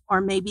company, or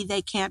maybe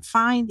they can't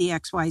find the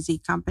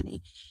XYZ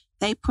company.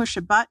 They push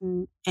a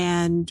button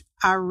and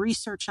our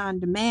research on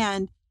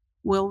demand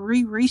will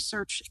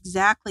re-research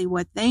exactly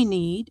what they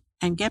need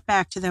and get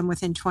back to them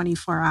within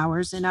 24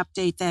 hours and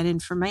update that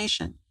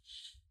information.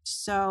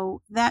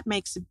 So that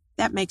makes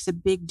a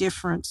big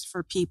difference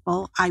for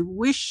people. I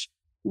wish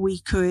we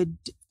could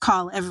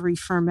call every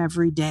firm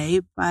every day,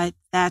 but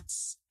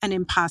that's an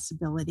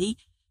impossibility.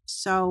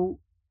 So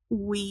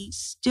we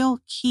still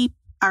keep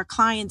our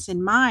clients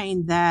in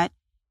mind that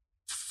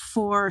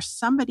for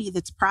somebody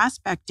that's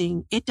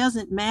prospecting, it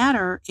doesn't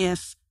matter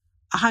if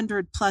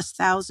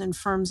 100,000+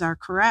 firms are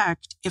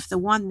correct if the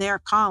one they're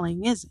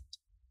calling isn't.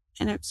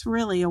 And it's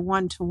really a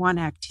one-to-one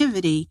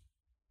activity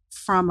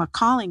from a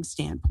calling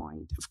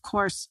standpoint. Of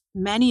course,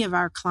 many of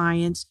our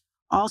clients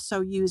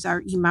also use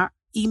our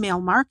email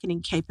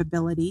marketing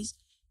capabilities,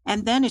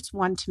 and then it's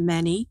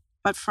one-to-many.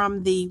 But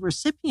from the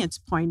recipient's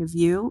point of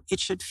view, it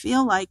should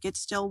feel like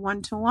it's still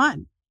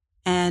one-to-one.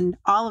 And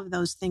all of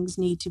those things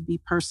need to be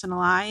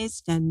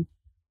personalized and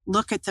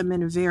look at them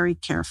in a very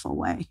careful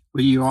way.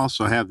 Well, you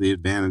also have the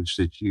advantage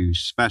that you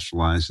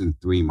specialize in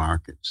 3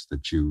 markets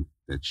that you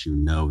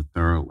know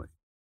thoroughly.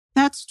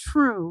 That's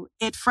true.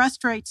 It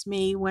frustrates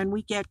me when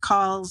we get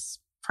calls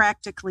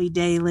practically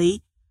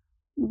daily.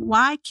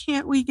 Why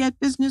can't we get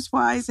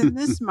BusinessWise in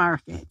this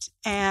market?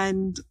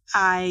 And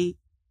I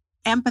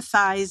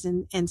empathize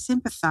and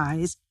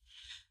sympathize.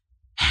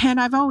 And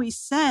I've always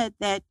said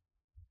that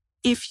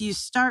if you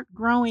start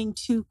growing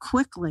too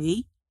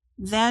quickly,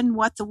 then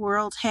what the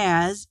world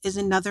has is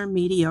another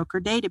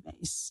mediocre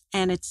database.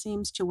 And it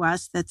seems to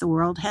us that the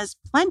world has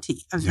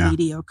plenty of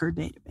mediocre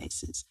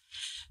databases.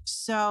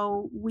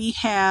 So we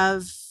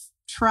have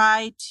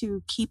tried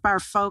to keep our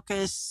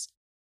focus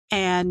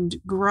and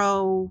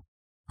grow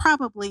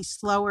probably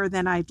slower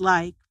than I'd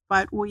like,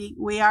 but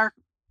we are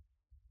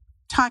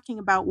talking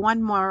about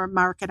one more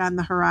market on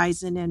the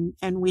horizon,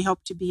 and we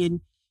hope to be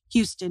in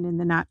Houston in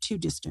the not too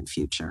distant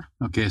future.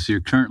 Okay, so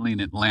you're currently in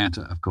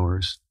Atlanta, of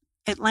course.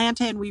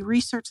 Atlanta, and we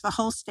research the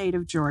whole state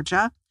of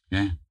Georgia.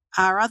 Okay.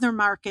 Our other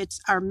markets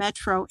are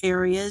metro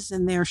areas,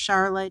 and they're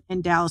Charlotte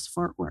and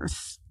Dallas-Fort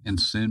Worth. And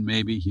soon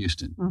maybe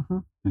Houston.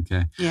 Mm-hmm.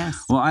 Okay.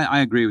 Yes. Well, I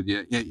agree with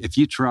you. If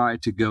you try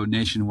to go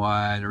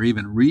nationwide or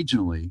even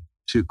regionally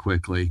too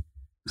quickly,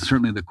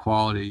 certainly the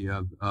quality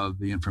of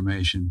the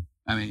information,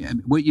 I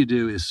mean, what you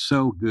do is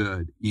so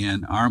good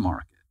in our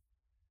market,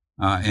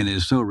 and it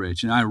is so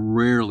rich. And I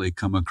rarely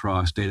come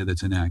across data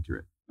that's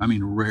inaccurate. I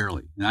mean,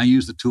 rarely. And I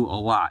use the tool a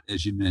lot,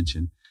 as you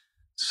mentioned.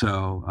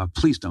 So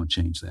please don't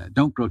change that.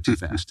 Don't grow too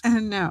fast.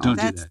 No, don't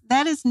do that.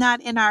 That is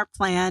not in our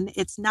plan.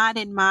 It's not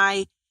in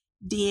my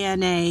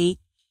DNA,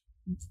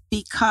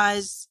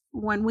 because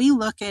when we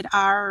look at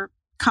our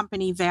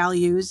company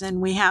values,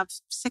 and we have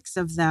 6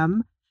 of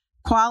them,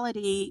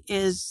 quality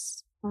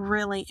is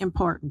really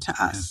important to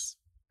us. Yes.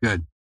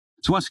 Good.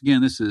 So once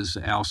again, this is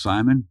Al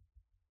Simon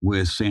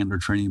with Sandler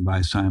Training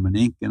by Simon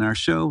Inc. And our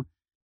show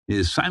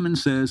is Simon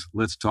Says,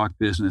 Let's Talk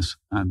Business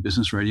on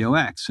Business Radio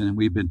X. And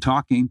we've been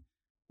talking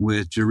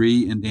with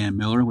Jeree and Dan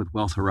Miller with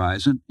Wealth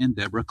Horizon and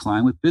Deborah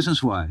Klein with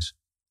BusinessWise.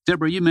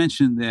 Deborah, you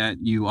mentioned that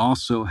you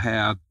also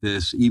have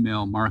this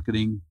email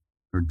marketing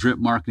or drip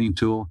marketing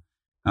tool.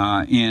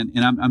 And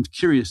I'm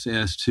curious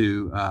as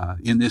to,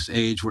 in this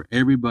age where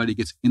everybody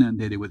gets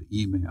inundated with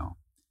email,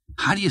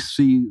 how do you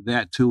see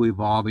that tool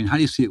evolving? How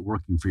do you see it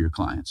working for your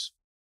clients?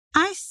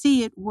 I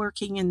see it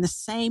working in the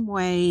same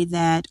way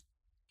that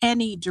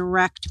any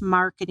direct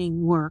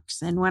marketing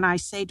works. And when I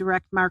say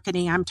direct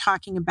marketing, I'm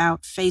talking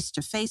about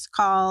face-to-face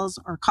calls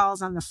or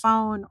calls on the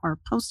phone or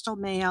postal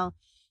mail,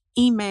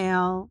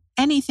 email,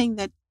 anything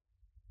that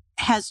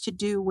has to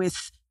do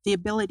with the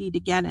ability to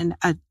get an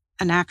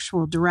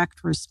actual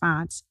direct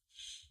response.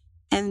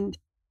 And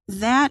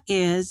that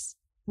is,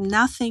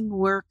 nothing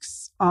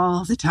works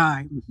all the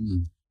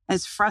time,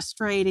 as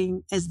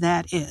frustrating as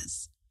that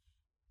is.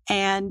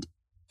 And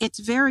it's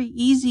very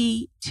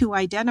easy to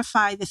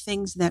identify the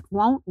things that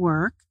won't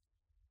work.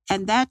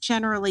 And that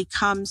generally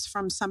comes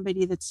from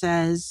somebody that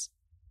says,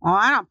 oh,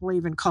 I don't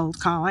believe in cold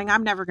calling.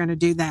 I'm never going to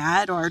do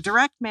that. Or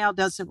direct mail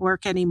doesn't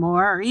work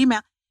anymore, or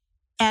email.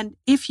 And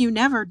if you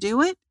never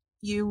do it,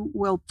 you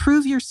will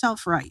prove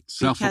yourself right.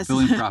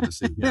 Self-fulfilling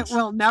prophecy. Yes. It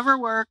will never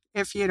work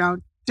if you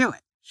don't do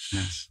it.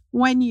 Yes.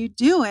 When you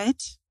do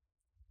it,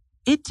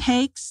 it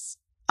takes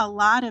a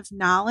lot of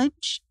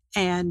knowledge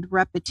and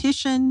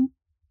repetition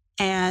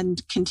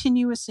and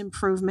continuous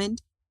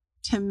improvement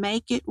to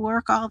make it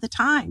work all the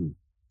time.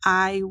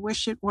 I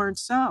wish it weren't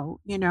so.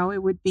 You know,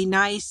 it would be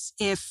nice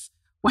if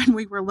when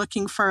we were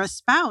looking for a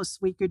spouse,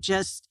 we could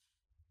just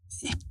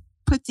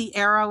put the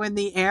arrow in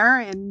the air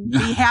and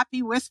be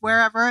happy with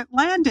wherever it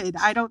landed.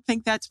 I don't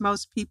think that's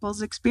most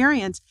people's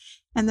experience.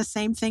 And the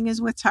same thing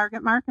is with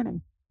target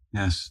marketing.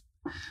 Yes.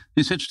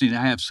 It's interesting.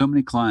 I have so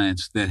many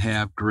clients that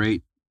have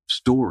great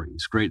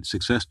stories, great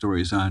success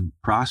stories on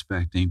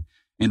prospecting.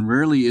 And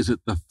rarely is it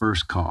the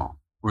first call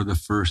or the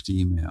first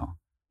email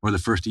or the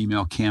first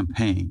email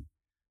campaign.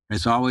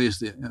 It's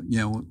always,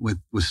 with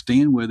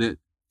staying with it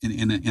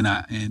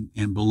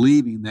and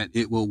believing that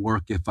it will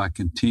work if I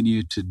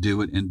continue to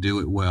do it and do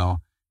it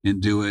well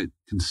and do it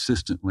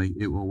consistently,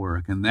 it will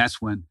work. And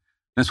that's when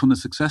the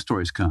success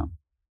stories come.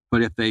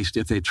 But if they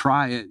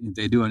try it, if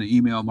they do an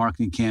email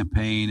marketing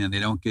campaign and they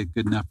don't get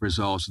good enough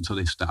results, and so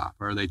they stop,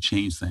 or they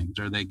change things,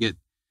 or they get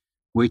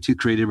way too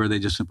creative, or they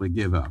just simply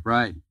give up,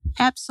 right?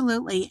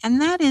 Absolutely. And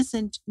that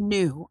isn't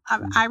new.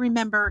 I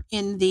remember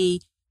in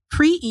the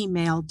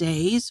pre-email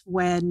days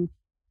when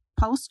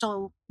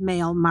postal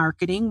mail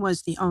marketing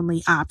was the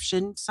only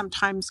option.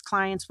 Sometimes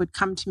clients would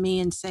come to me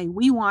and say,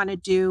 we want to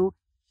do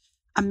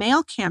a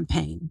mail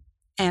campaign.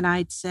 And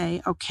I'd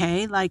say,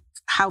 okay, like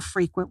how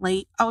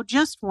frequently? Oh,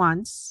 just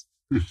once.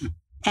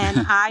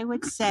 And I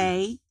would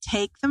say,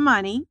 take the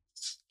money,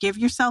 give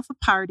yourself a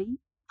party.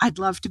 I'd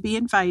love to be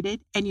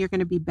invited, and you're going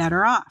to be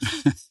better off.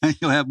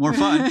 You'll have more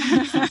fun,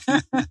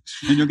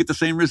 and you'll get the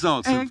same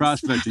results from a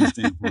prospecting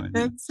standpoint.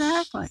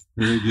 Exactly.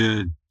 Very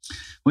good.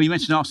 Well, you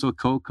mentioned also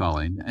cold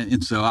calling.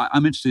 And so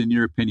I'm interested in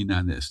your opinion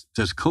on this.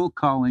 Does cold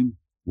calling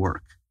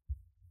work?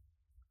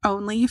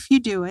 Only if you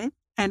do it,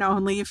 and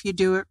only if you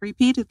do it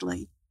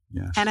repeatedly.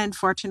 Yes. And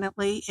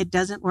unfortunately, it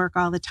doesn't work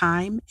all the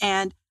time.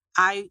 And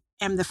I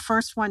am the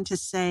first one to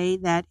say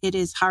that it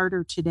is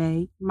harder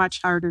today,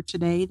 much harder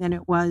today than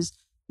it was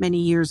many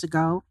years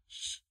ago.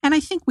 And I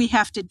think we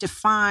have to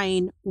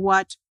define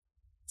what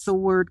the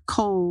word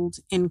cold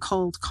in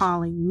cold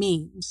calling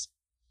means.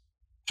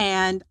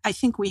 And I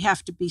think we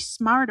have to be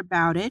smart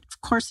about it.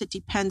 Of course, it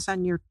depends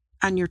on your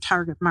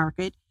target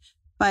market,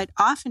 but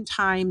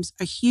oftentimes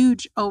a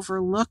huge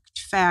overlooked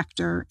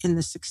factor in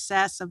the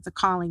success of the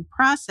calling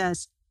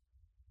process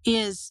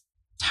is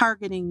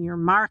targeting your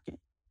market.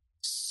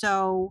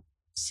 So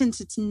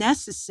since it's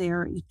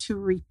necessary to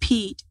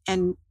repeat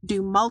and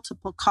do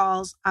multiple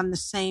calls on the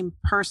same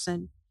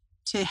person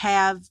to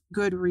have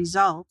good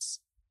results,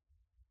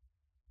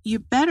 you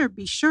better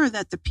be sure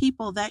that the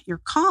people that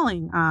you're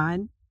calling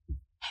on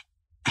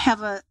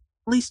have at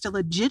least a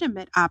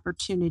legitimate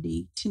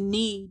opportunity to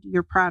need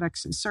your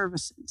products and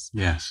services.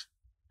 Yes.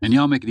 And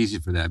y'all make it easy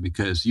for that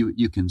because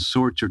you can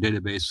sort your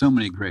database so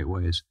many great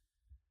ways.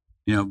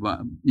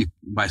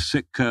 By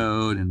SIC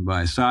code and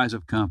by size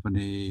of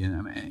company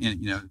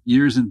and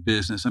years in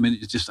business. I mean,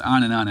 it's just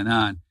on and on and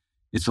on.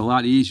 It's a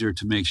lot easier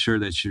to make sure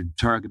that you're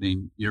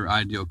targeting your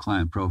ideal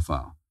client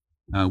profile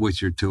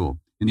with your tool.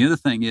 And the other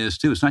thing is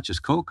too, it's not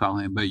just cold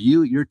calling, but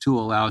your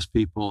tool allows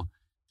people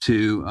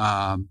to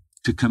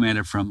come at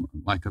it from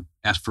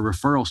ask for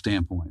referral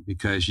standpoint,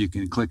 because you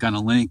can click on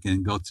a link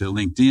and go to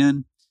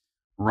LinkedIn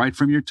right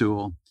from your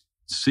tool,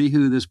 see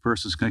who this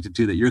person's connected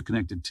to that you're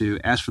connected to,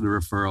 ask for the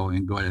referral,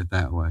 and go at it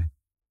that way.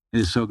 It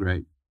is so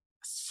great.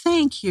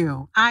 Thank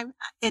you.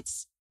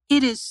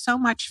 It is so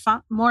much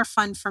more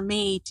fun for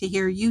me to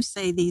hear you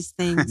say these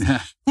things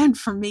than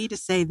for me to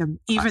say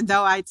them, even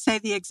though I'd say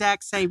the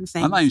exact same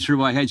thing. I'm not even sure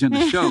why I had you on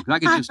the show,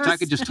 because I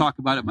could just talk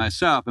about it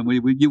myself, and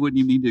you wouldn't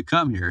even need to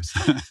come here.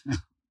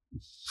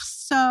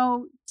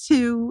 So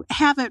to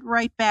have it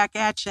right back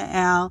at you,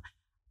 Al,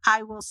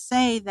 I will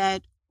say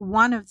that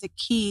one of the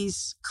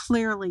keys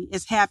clearly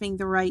is having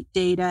the right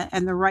data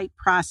and the right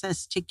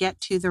process to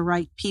get to the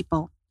right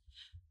people.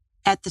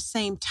 At the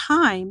same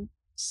time,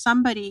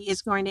 somebody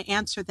is going to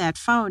answer that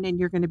phone and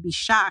you're going to be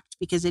shocked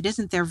because it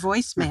isn't their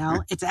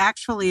voicemail. It's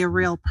actually a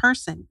real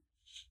person.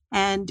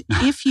 And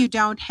if you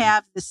don't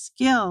have the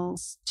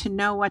skills to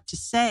know what to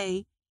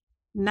say,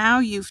 now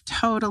you've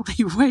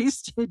totally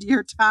wasted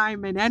your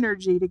time and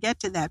energy to get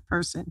to that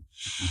person.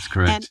 That's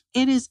correct. And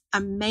it is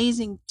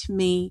amazing to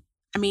me.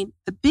 I mean,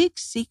 the big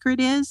secret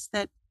is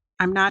that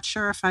I'm not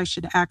sure if I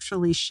should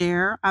actually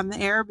share on the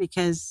air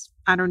because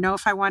I don't know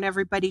if I want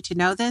everybody to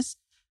know this.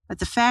 But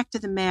the fact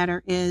of the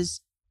matter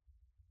is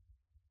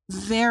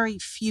very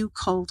few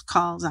cold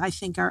calls, I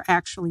think, are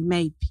actually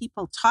made.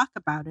 People talk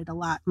about it a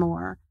lot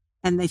more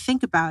and they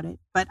think about it,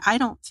 but I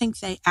don't think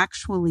they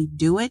actually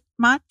do it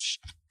much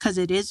because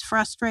it is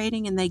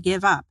frustrating and they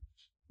give up.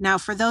 Now,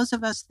 for those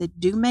of us that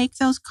do make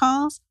those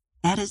calls,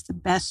 that is the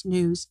best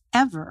news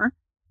ever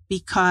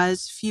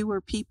because fewer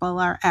people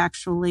are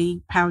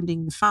actually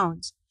pounding the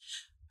phones.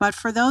 But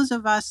for those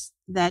of us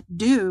that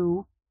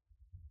do,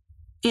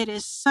 it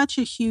is such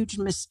a huge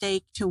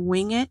mistake to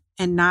wing it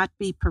and not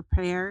be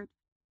prepared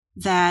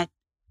that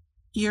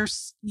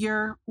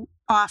your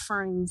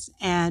offerings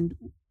and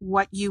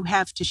what you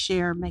have to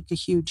share make a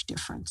huge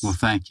difference. Well,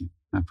 thank you.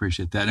 I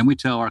appreciate that. And we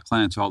tell our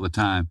clients all the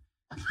time,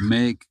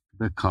 make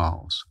the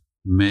calls.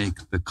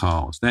 Make the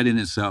calls. That in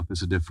itself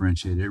is a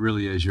differentiator. It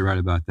really is. You're right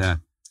about that.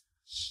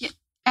 Yeah.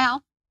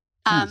 Al,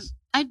 Yes.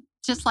 I'd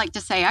just like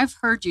to say I've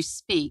heard you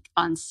speak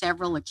on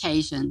several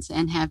occasions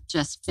and have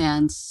just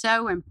been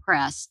so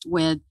impressed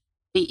with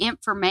the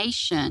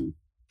information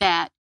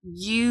that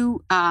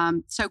you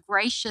so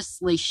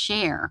graciously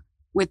share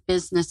with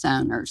business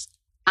owners.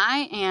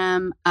 I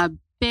am a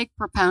big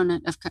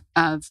proponent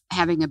of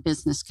having a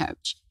business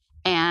coach.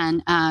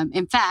 And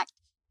in fact,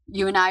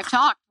 you and I have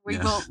talked.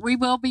 We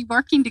will be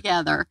working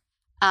together.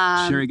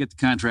 Sherry, get the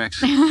contracts.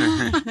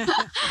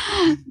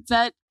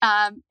 But,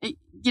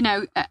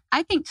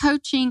 I think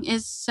coaching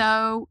is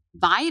so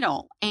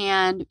vital.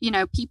 And,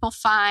 people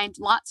find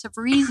lots of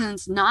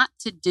reasons not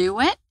to do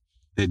it.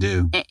 They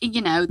do. The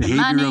Behavior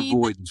money.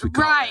 avoidance, we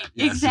call right. that.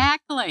 Yes.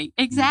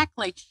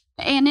 Exactly.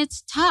 And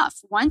it's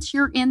tough. Once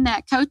you're in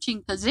that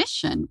coaching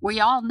position, we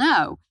all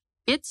know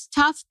it's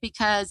tough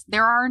because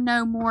there are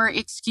no more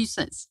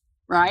excuses,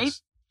 right?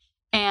 Yes.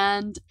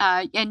 And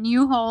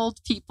you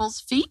hold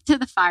people's feet to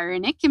the fire,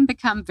 and it can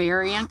become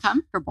very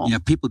uncomfortable. Yeah,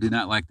 people do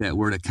not like that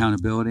word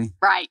accountability.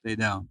 Right. They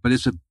don't. But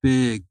it's a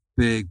big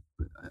big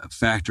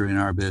factor in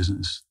our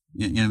business.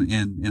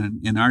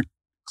 And our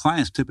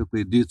clients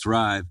typically do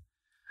thrive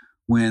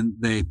when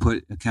they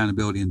put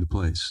accountability into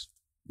place.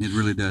 It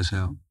really does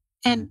help.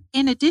 And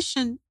in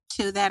addition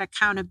to that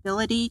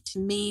accountability, to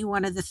me,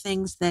 one of the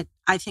things that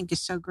I think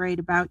is so great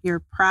about your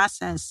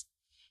process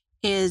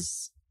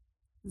is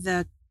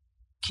the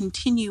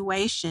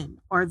continuation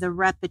or the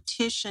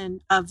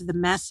repetition of the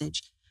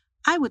message.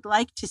 I would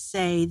like to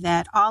say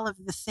that all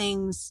of the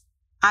things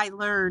I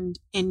learned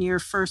in your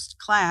first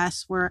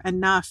class were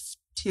enough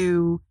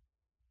to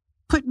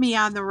put me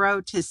on the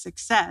road to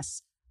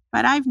success,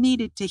 but I've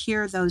needed to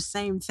hear those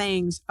same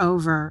things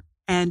over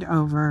and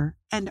over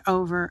and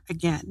over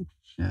again,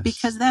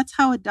 because that's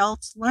how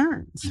adults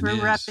learn,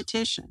 through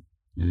repetition.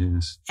 It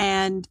is.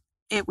 And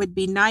it would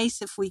be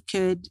nice if we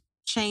could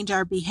change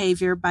our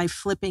behavior by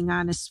flipping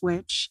on a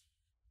switch,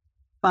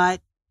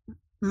 but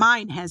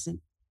mine hasn't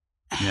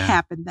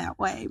happened that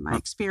way. My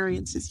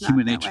experience is not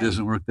human that nature way.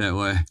 doesn't work that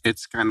way.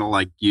 It's kind of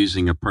like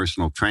using a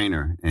personal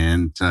trainer,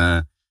 and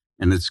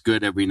it's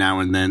good every now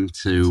and then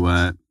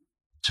to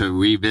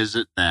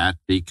revisit that,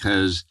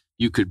 because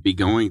you could be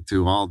going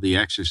through all the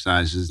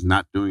exercises,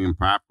 not doing them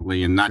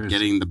properly, and not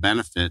getting the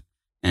benefit,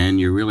 and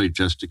you're really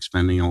just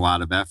expending a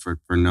lot of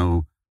effort for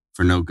no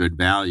good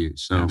value.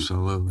 So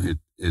absolutely,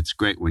 it's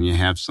great when you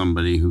have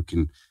somebody who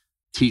can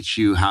teach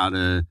you how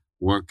to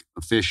work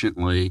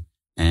efficiently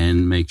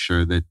and make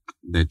sure that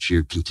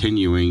you're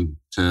continuing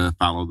to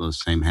follow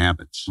those same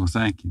habits. Well,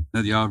 thank you.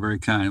 Y'all are very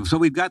kind. So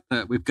we've got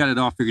it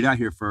all figured out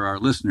here for our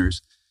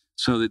listeners,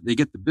 so that they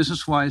get the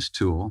BusinessWise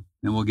tool,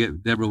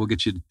 and Deborah will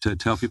get you to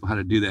tell people how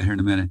to do that here in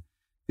a minute.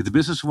 Get the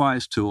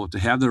BusinessWise tool to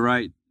have the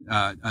right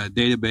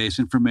database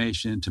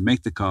information to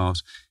make the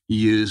calls. You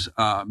use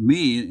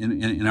me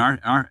in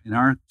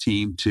our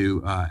team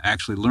to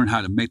actually learn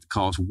how to make the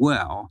calls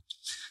well.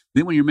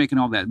 Then when you're making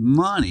all that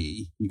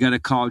money, you got to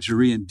call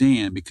Jeree and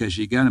Dan, because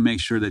you got to make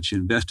sure that you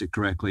invest it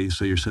correctly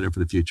so you're set up for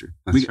the future.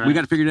 We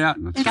got to figure it out.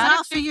 It's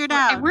all figured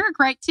out. And we're a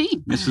great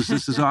team. This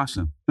is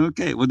awesome.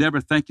 Okay. Well,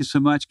 Deborah, thank you so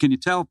much. Can you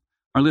tell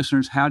our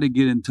listeners how to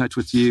get in touch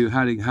with you,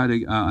 how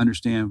to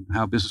understand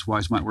how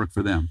BusinessWise might work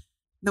for them?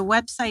 The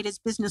website is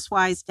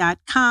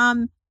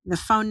businesswise.com. The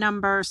phone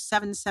number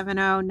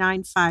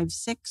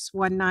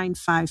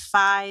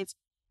 770-956-1955.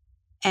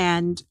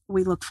 And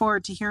we look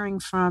forward to hearing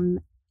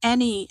from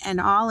any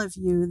and all of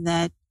you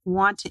that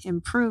want to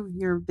improve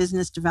your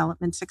business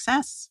development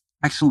success.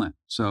 Excellent.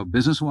 So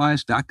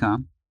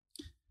businesswise.com.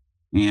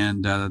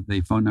 And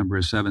the phone number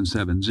is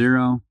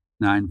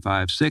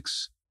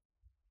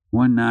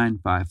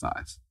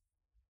 770-956-1955.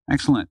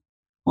 Excellent.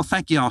 Well,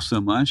 thank you all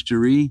so much.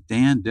 Jeree,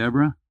 Dan,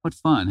 Deborah. What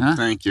fun, huh?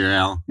 Thank you,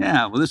 Al.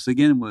 Yeah. Well, this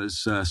again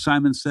was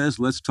Simon Says,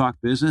 Let's Talk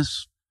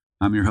Business.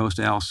 I'm your host,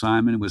 Al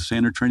Simon, with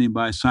Sandler Training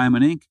by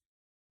Simon Inc.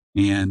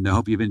 And I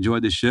hope you've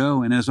enjoyed the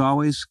show. And as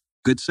always,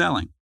 good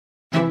selling.